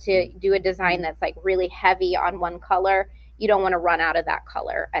start to do a design that's like really heavy on one color, you don't want to run out of that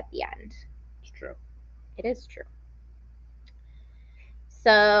color at the end. It's true. It is true.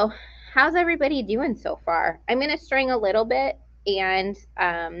 So how's everybody doing so far? I'm going to string a little bit, and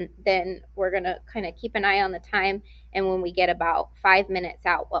then we're going to kind of keep an eye on the time. And when we get about 5 minutes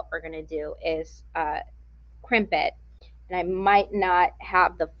out, what we're going to do is crimp it. And I might not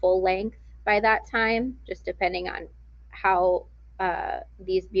have the full length by that time, just depending on how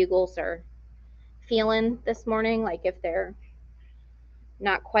these bugles are feeling this morning. Like if they're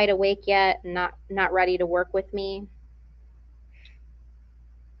not quite awake yet, not ready to work with me.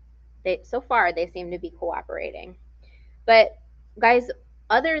 So far, they seem to be cooperating. But guys,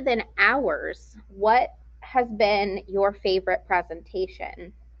 other than ours, what has been your favorite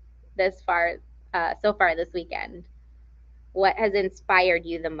presentation so far this weekend? What has inspired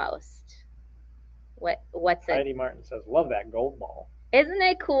you the most? What's it? Heidi Martin says, "Love that gold ball." Isn't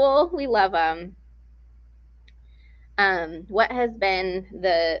it cool? We love them. What has been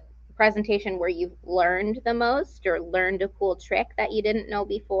the presentation where you've learned the most or learned a cool trick that you didn't know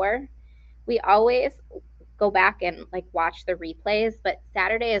before? We always go back and like watch the replays, but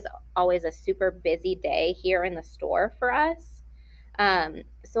Saturday is always a super busy day here in the store for us.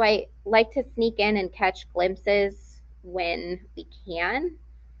 So I like to sneak in and catch glimpses when we can,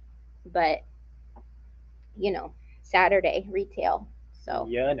 but you know, Saturday retail. So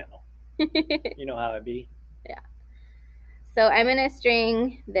you know how it be. Yeah. So I'm gonna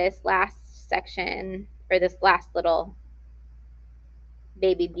string this last section or this last little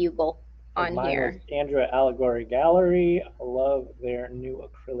baby bugle on here. Andrea Allegory Gallery. I love their new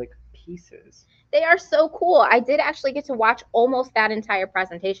acrylic pieces. They are so cool. I did actually get to watch almost that entire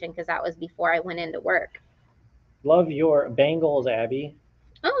presentation because that was before I went into work. Love your bangles, Abby.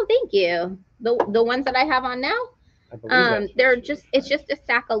 Oh, thank you. The ones that I have on now? I believe that's They're what just it's just a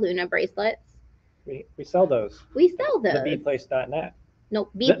stack of Luna bracelets. we sell those. We sell those. TheBeadPlace.net.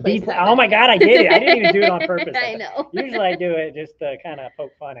 Nope, Bead Place. Oh my God, I did it. I didn't even do it on purpose. I know. Usually I do it just to kind of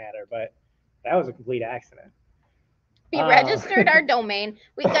poke fun at her, but that was a complete accident. We registered our domain.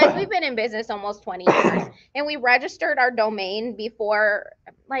 Guys, we've been in business almost 20 years, and we registered our domain before,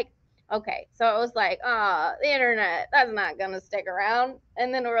 like, okay, so it was like, the internet, that's not gonna stick around.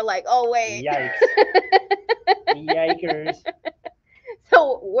 And then we were like, oh wait. Yikes. Yikers.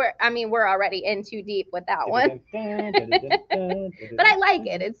 So we're already in too deep with that one. But I like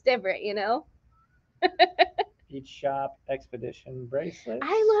it. It's different, you know. Bead Shop Expedition bracelets.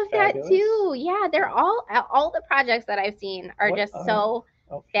 I love that too. Yeah, they're all the projects that I've seen are just so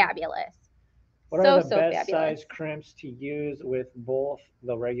fabulous. What are the best size crimps to use with both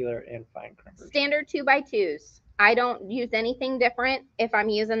the regular and fine crimpers? Standard 2x2s. I don't use anything different if I'm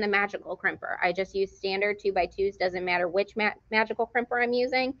using the magical crimper. I just use standard 2x2s. Doesn't matter which magical crimper I'm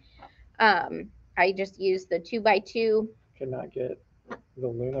using. I just use the 2x2. Could not get the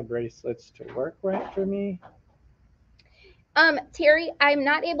Luna bracelets to work right for me. Terry, I'm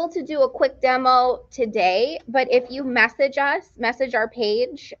not able to do a quick demo today, but if you message our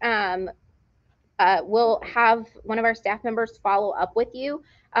page, we'll have one of our staff members follow up with you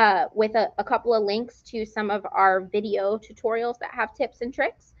with a couple of links to some of our video tutorials that have tips and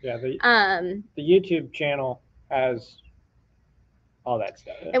tricks. Yeah, the YouTube channel has all that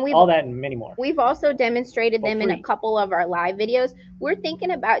stuff, and all that and many more. We've also demonstrated them in a couple of our live videos. We're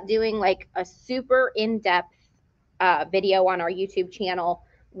thinking about doing like a super in-depth video on our YouTube channel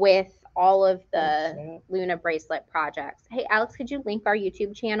with all of the Luna bracelet projects. Hey, Alex, could you link our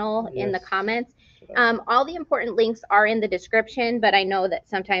YouTube channel in the comments? All the important links are in the description, but I know that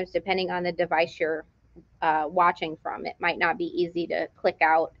sometimes depending on the device you're watching from, it might not be easy to click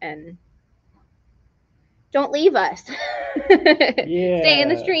out. And don't leave us. Stay in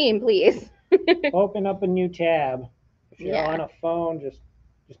the stream, please. Open up a new tab. If you're on a phone, just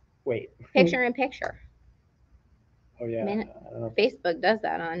wait. Picture in picture. Oh yeah. Facebook does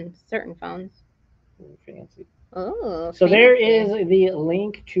that on certain phones. Fancy. Oh. So there is the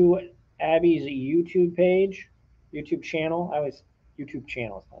link to Abby's YouTube page, YouTube channel. YouTube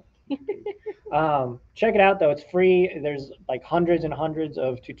channel. Check it out though. It's free. There's like hundreds and hundreds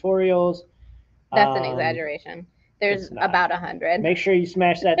of tutorials. That's an exaggeration. There's about 100. Make sure you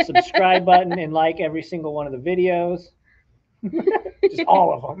smash that subscribe button and like every single one of the videos. Just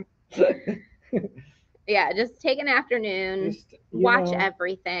all of them. Yeah, just take an afternoon, watch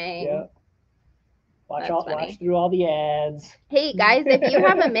everything. Yeah. Watch through all the ads. Hey guys, if you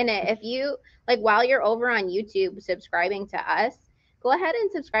have a minute, if you while you're over on YouTube subscribing to us, go ahead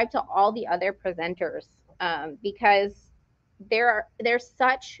and subscribe to all the other presenters because they're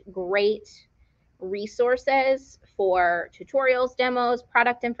such great resources for tutorials, demos,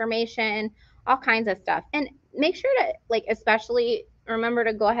 product information, all kinds of stuff. And make sure to especially remember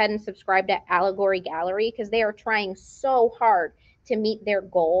to go ahead and subscribe to Allegory Gallery because they are trying so hard to meet their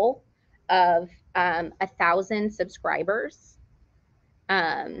goal of 1,000 subscribers.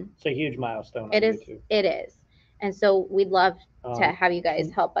 It's a huge milestone. It is. And so we'd love to have you guys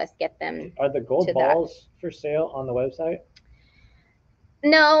help us get them. Are the gold balls for sale on the website?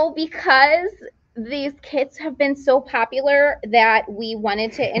 No, because these kits have been so popular that we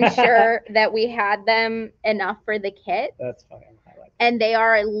wanted to ensure that we had them enough for the kit. That's funny. And they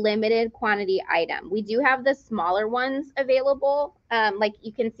are a limited quantity item. We do have the smaller ones available. Like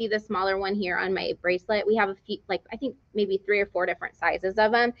you can see the smaller one here on my bracelet. We have a few, I think maybe 3 or 4 different sizes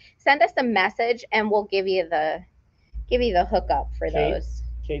of them. Send us a message and we'll give you the hookup for those.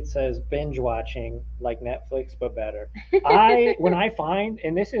 Kate says binge watching like Netflix, but better. When I find,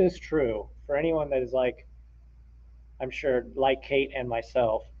 and this is true for anyone that is I'm sure like Kate and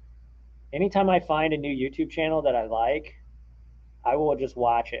myself, anytime I find a new YouTube channel that I like, I will just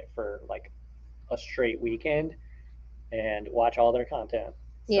watch it for a straight weekend and watch all their content.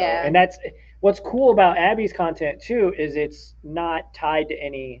 Yeah. And that's what's cool about Abby's content too, is it's not tied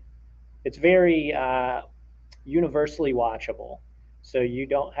to it's very universally watchable. So you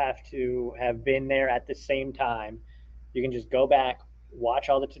don't have to have been there at the same time. You can just go back, watch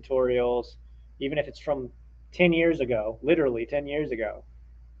all the tutorials, even if it's from 10 years ago, literally 10 years ago.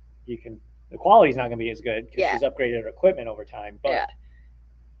 The quality's not going to be as good because she's upgraded her equipment over time, but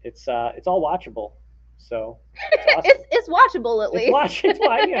it's all watchable. So it's watchable at least. It's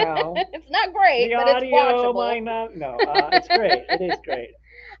it's not great, the but audio it's watchable. Might not. No, it's great. It is great.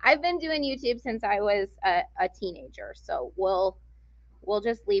 I've been doing YouTube since I was a teenager, so we'll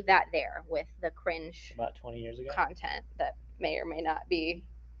just leave that there with the cringe about 20 years ago content that may or may not be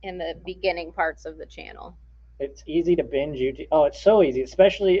in the beginning parts of the channel. It's easy to binge YouTube. Oh, it's so easy,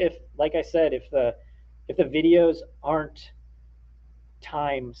 especially if, like I said, if the videos aren't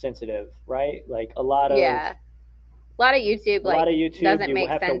time sensitive, right? Like Yeah. A lot of YouTube a lot like of YouTube, doesn't you make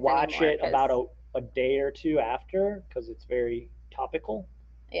have to sense watch anymore it because about a day or two after because it's very topical.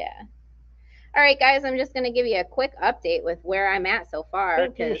 yeah. All right, guys, I'm just gonna give you a quick update with where I'm at so far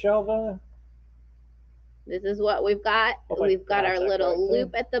Thank you, because Shelva. this is what we've got. Hope I We've got our pronounced that little correctly.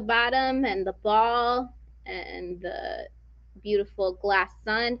 loop at the bottom and the ball and the beautiful glass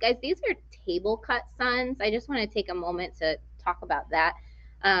sun. Guys, these are table cut suns. I just want to take a moment to talk about that.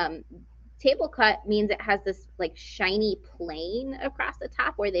 Table cut means it has this like shiny plane across the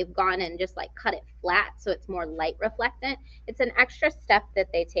top where they've gone and just like cut it flat so it's more light reflectant. It's an extra step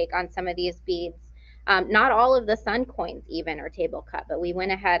that they take on some of these beads. Not all of the sun coins even are table cut, but we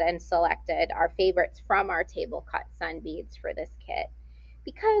went ahead and selected our favorites from our table cut sun beads for this kit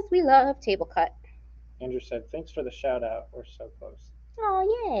because we love table cut. Andrew said, "Thanks for the shout out. We're so close."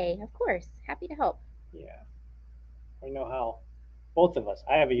 Oh, yay. Of course. Happy to help. Yeah, we know how. Both of us.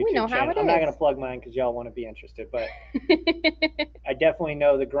 I have a We know YouTube how channel. it I'm not is. going to plug mine because y'all want to be interested, but I definitely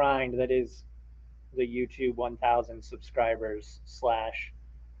know the grind that is the YouTube 1,000 subscribers slash,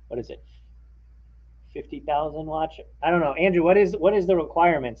 what is it, 50,000 watch? I don't know. Andrew, what is the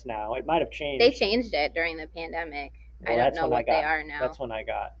requirements now? It might have changed. They changed it during the pandemic. Well, I don't know what they are now. That's when I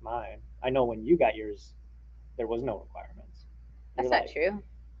got mine. I know when you got yours, there was no requirements. That's not true.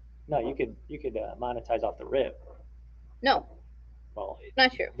 No, you could monetize off the rip. No, Well,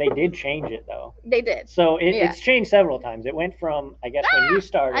 not true. They did change it though. They did. So it's changed several times. It went from, I guess, when you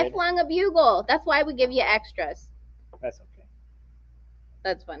started. I flung a bugle. That's why we give you extras. That's okay.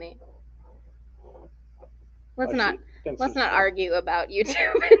 That's funny. Let's not argue about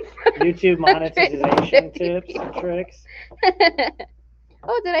YouTube. YouTube monetization tips and tricks.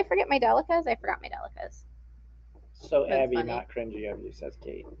 Oh, did I forget my delicas? I forgot my delicas. So That's Abby, funny. not cringy of you, says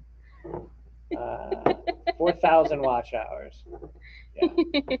Kate. 4,000 watch hours. Yeah.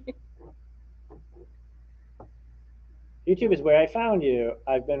 YouTube is where I found you.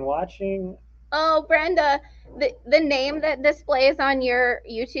 I've been watching. Oh, Brenda, the name that displays on your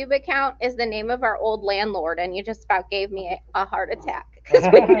YouTube account is the name of our old landlord, and you just about gave me a heart attack because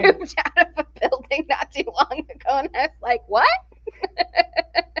we moved out of a building not too long ago, and I was like, what?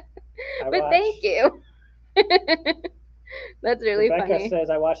 But thank you. That's really Rebecca funny. says,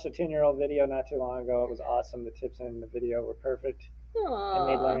 I watched a 10-year-old video not too long ago. It was awesome. The tips in the video were perfect. Aww. And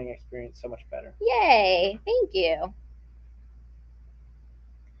made learning experience so much better. Yay. Thank you.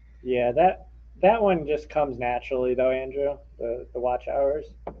 Yeah, that one just comes naturally though, Andrew. The watch hours.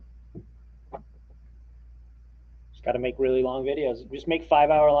 Just got to make really long videos. Just make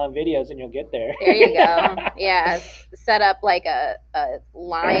 5-hour long videos and you'll get there. There you go. Yeah, set up like a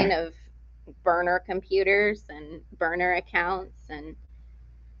line of burner computers and burner accounts and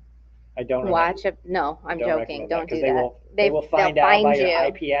I don't watch it. No, I'm joking. Don't do that. They will find out by your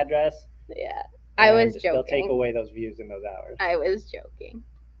IP address. Yeah, I was joking. They'll take away those views in those hours. I was joking.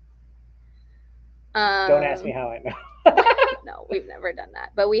 Don't ask me how I know. No, we've never done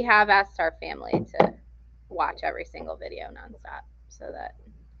that, but we have asked our family to watch every single video nonstop so that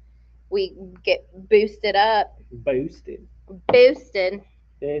we get boosted up. Boosted.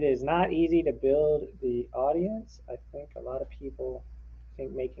 It is not easy to build the audience. I think a lot of people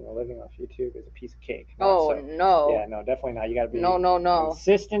think making a living off YouTube is a piece of cake. No. Yeah, no, definitely not. You got to be. No.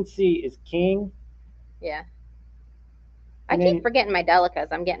 Consistency is king. Yeah. I keep forgetting my delicas.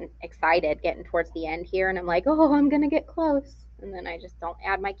 I'm getting excited, getting towards the end here, and I'm like, oh, I'm gonna get close, and then I just don't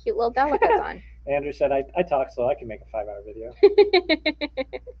add my cute little delicas on. Andrew said, I talk so I can make a 5-hour video.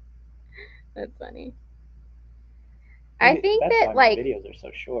 That's funny. I think that's that why like my videos are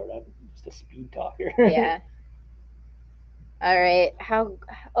so short. I'm just a speed talker. Yeah. All right.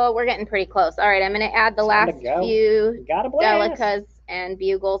 We're getting pretty close. All right, I'm gonna add the last few delicas and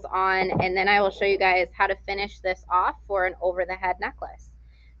bugles on, and then I will show you guys how to finish this off for an over the head necklace.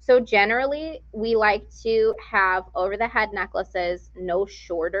 So generally we like to have over the head necklaces no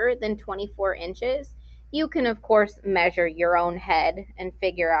shorter than 24 inches. You can of course measure your own head and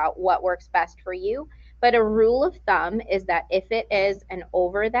figure out what works best for you. But a rule of thumb is that if it is an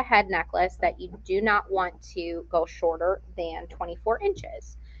over the head necklace, that you do not want to go shorter than 24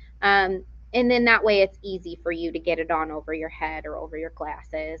 inches. And then that way it's easy for you to get it on over your head or over your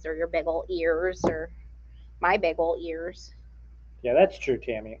glasses or your big old ears or my big old ears. Yeah, that's true,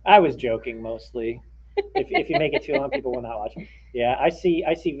 Tammy. I was joking mostly. If you make it too long, people will not watch it. Yeah, I see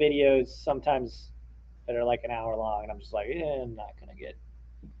videos sometimes that are like an hour long, and I'm just like, I'm not gonna get,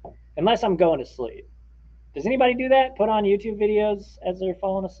 unless I'm going to sleep. Does anybody do that? Put on YouTube videos as they're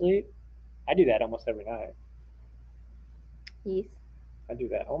falling asleep? I do that almost every night. Yes. I do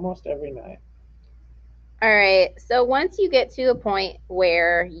that almost every night. All right, so once you get to a point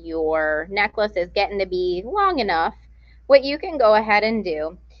where your necklace is getting to be long enough, what you can go ahead and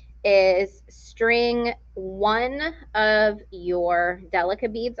do is string one of your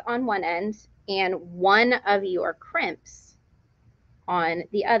delicate beads on one end and one of your crimps on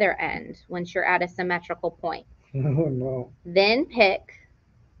the other end once you're at a symmetrical point. Oh no. Then pick,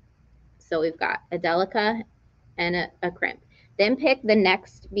 so we've got a delica and a crimp. Then pick the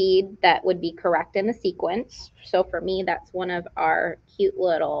next bead that would be correct in the sequence. So for me, that's one of our cute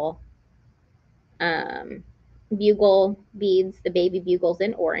little bugle beads, the baby bugles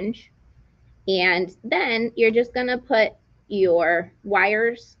in orange. And then you're just gonna put your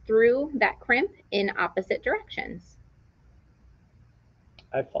wires through that crimp in opposite directions.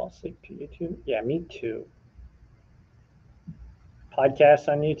 I fall asleep to YouTube. Yeah, me too. Podcasts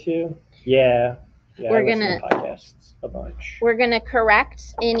on YouTube. Yeah. Yeah, I listen to podcasts a bunch. We're gonna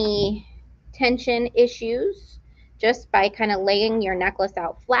correct any tension issues just by kind of laying your necklace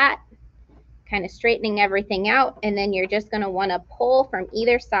out flat, kind of straightening everything out, and then you're just going to want to pull from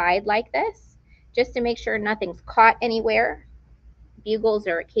either side like this just to make sure nothing's caught anywhere. Bugles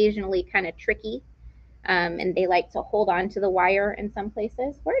are occasionally kind of tricky, and they like to hold on to the wire in some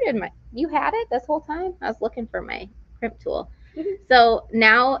places. Where did you had it this whole time? I was looking for my crimp tool. So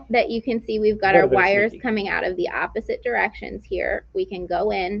now that you can see we've got our wires coming out of the opposite directions here, we can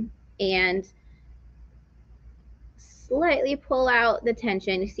go in and slightly pull out the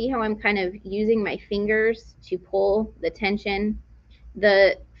tension. You see how I'm kind of using my fingers to pull the tension?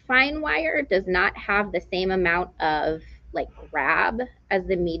 The fine wire does not have the same amount of like grab as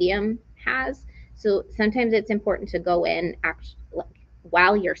the medium has. So sometimes it's important to go in actually like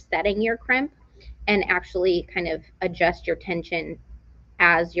while you're setting your crimp and actually kind of adjust your tension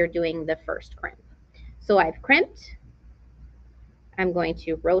as you're doing the first crimp. So I've crimped. I'm going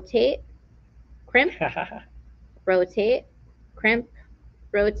to rotate, crimp, rotate, crimp,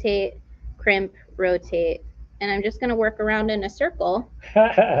 rotate, crimp, rotate, and I'm just going to work around in a circle.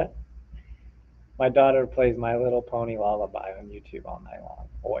 My daughter plays My Little Pony Lullaby on YouTube all night long.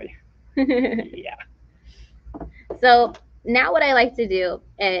 Boy. Yeah. So now what I like to do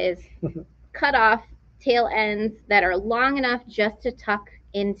is cut off tail ends that are long enough just to tuck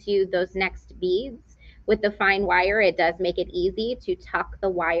into those next beads. With the fine wire, it does make it easy to tuck the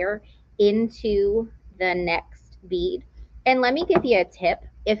wire into the next bead. And let me give you a tip.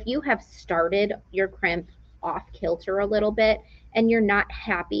 If you have started your crimp off kilter a little bit and you're not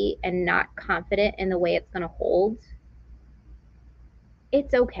happy and not confident in the way it's going to hold,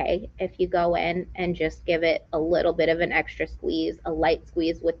 it's okay if you go in and just give it a little bit of an extra squeeze, a light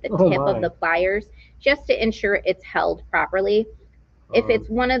squeeze with the tip of the pliers, just to ensure it's held properly. If it's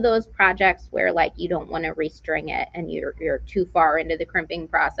one of those projects where like you don't want to restring it and you're too far into the crimping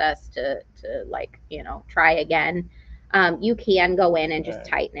process to like, you know, try again, you can go in and just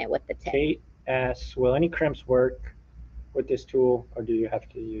tighten it with the tip. Kate asks, will any crimps work with this tool, or do you have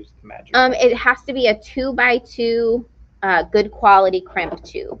to use the magic? It has to be a 2x2 good quality crimp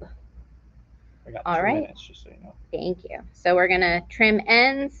tube. I got 2 minutes, just so you know. Thank you. So we're gonna trim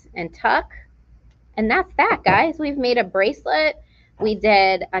ends and tuck, and that's that, guys. We've made a bracelet. We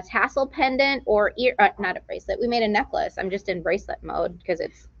did a tassel pendant or ear, not a bracelet. We made a necklace. I'm just in bracelet mode because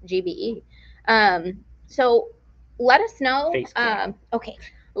it's GBE. So let us know. Okay.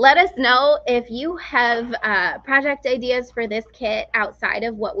 Let us know if you have project ideas for this kit outside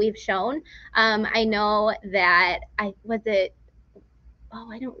of what we've shown. I know that I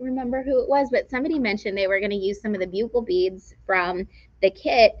don't remember who it was, but somebody mentioned they were going to use some of the bugle beads from the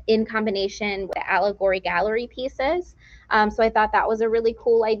kit in combination with the allegory gallery pieces. So I thought that was a really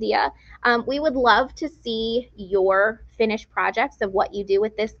cool idea. We would love to see your finished projects of what you do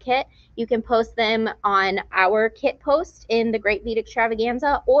with this kit. You can post them on our kit post in the Great Bead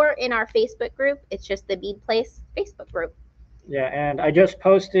Extravaganza or in our Facebook group. It's just the Bead Place Facebook group. Yeah, and I just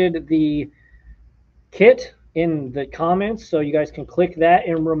posted the kit in the comments, so you guys can click that.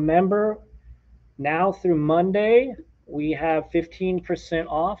 And remember, now through Monday, we have 15%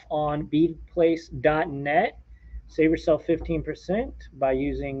 off on beadplace.net. Save yourself 15% by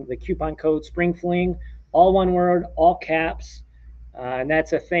using the coupon code SPRINGFLING, all one word, all caps. And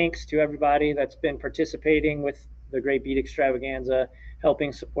that's a thanks to everybody that's been participating with the Great Bead Extravaganza,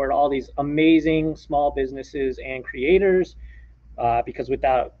 helping support all these amazing small businesses and creators. Because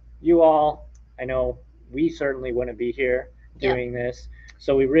without you all, I know we certainly wouldn't be here doing this.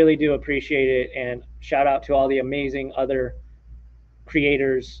 So we really do appreciate it. And shout out to all the amazing other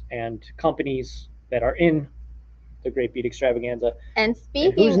creators and companies that are in the Great Bead Extravaganza. And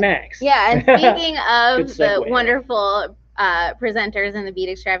speaking, who's next? Yeah, and speaking of the wonderful presenters in the bead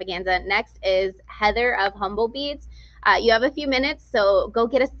extravaganza. Next is Heather of Humble Beads. You have a few minutes, so go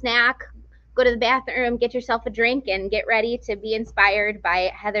get a snack, go to the bathroom, get yourself a drink, and get ready to be inspired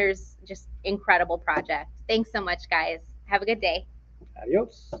by Heather's just incredible project. Thanks so much, guys. Have a good day.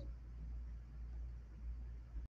 Adios.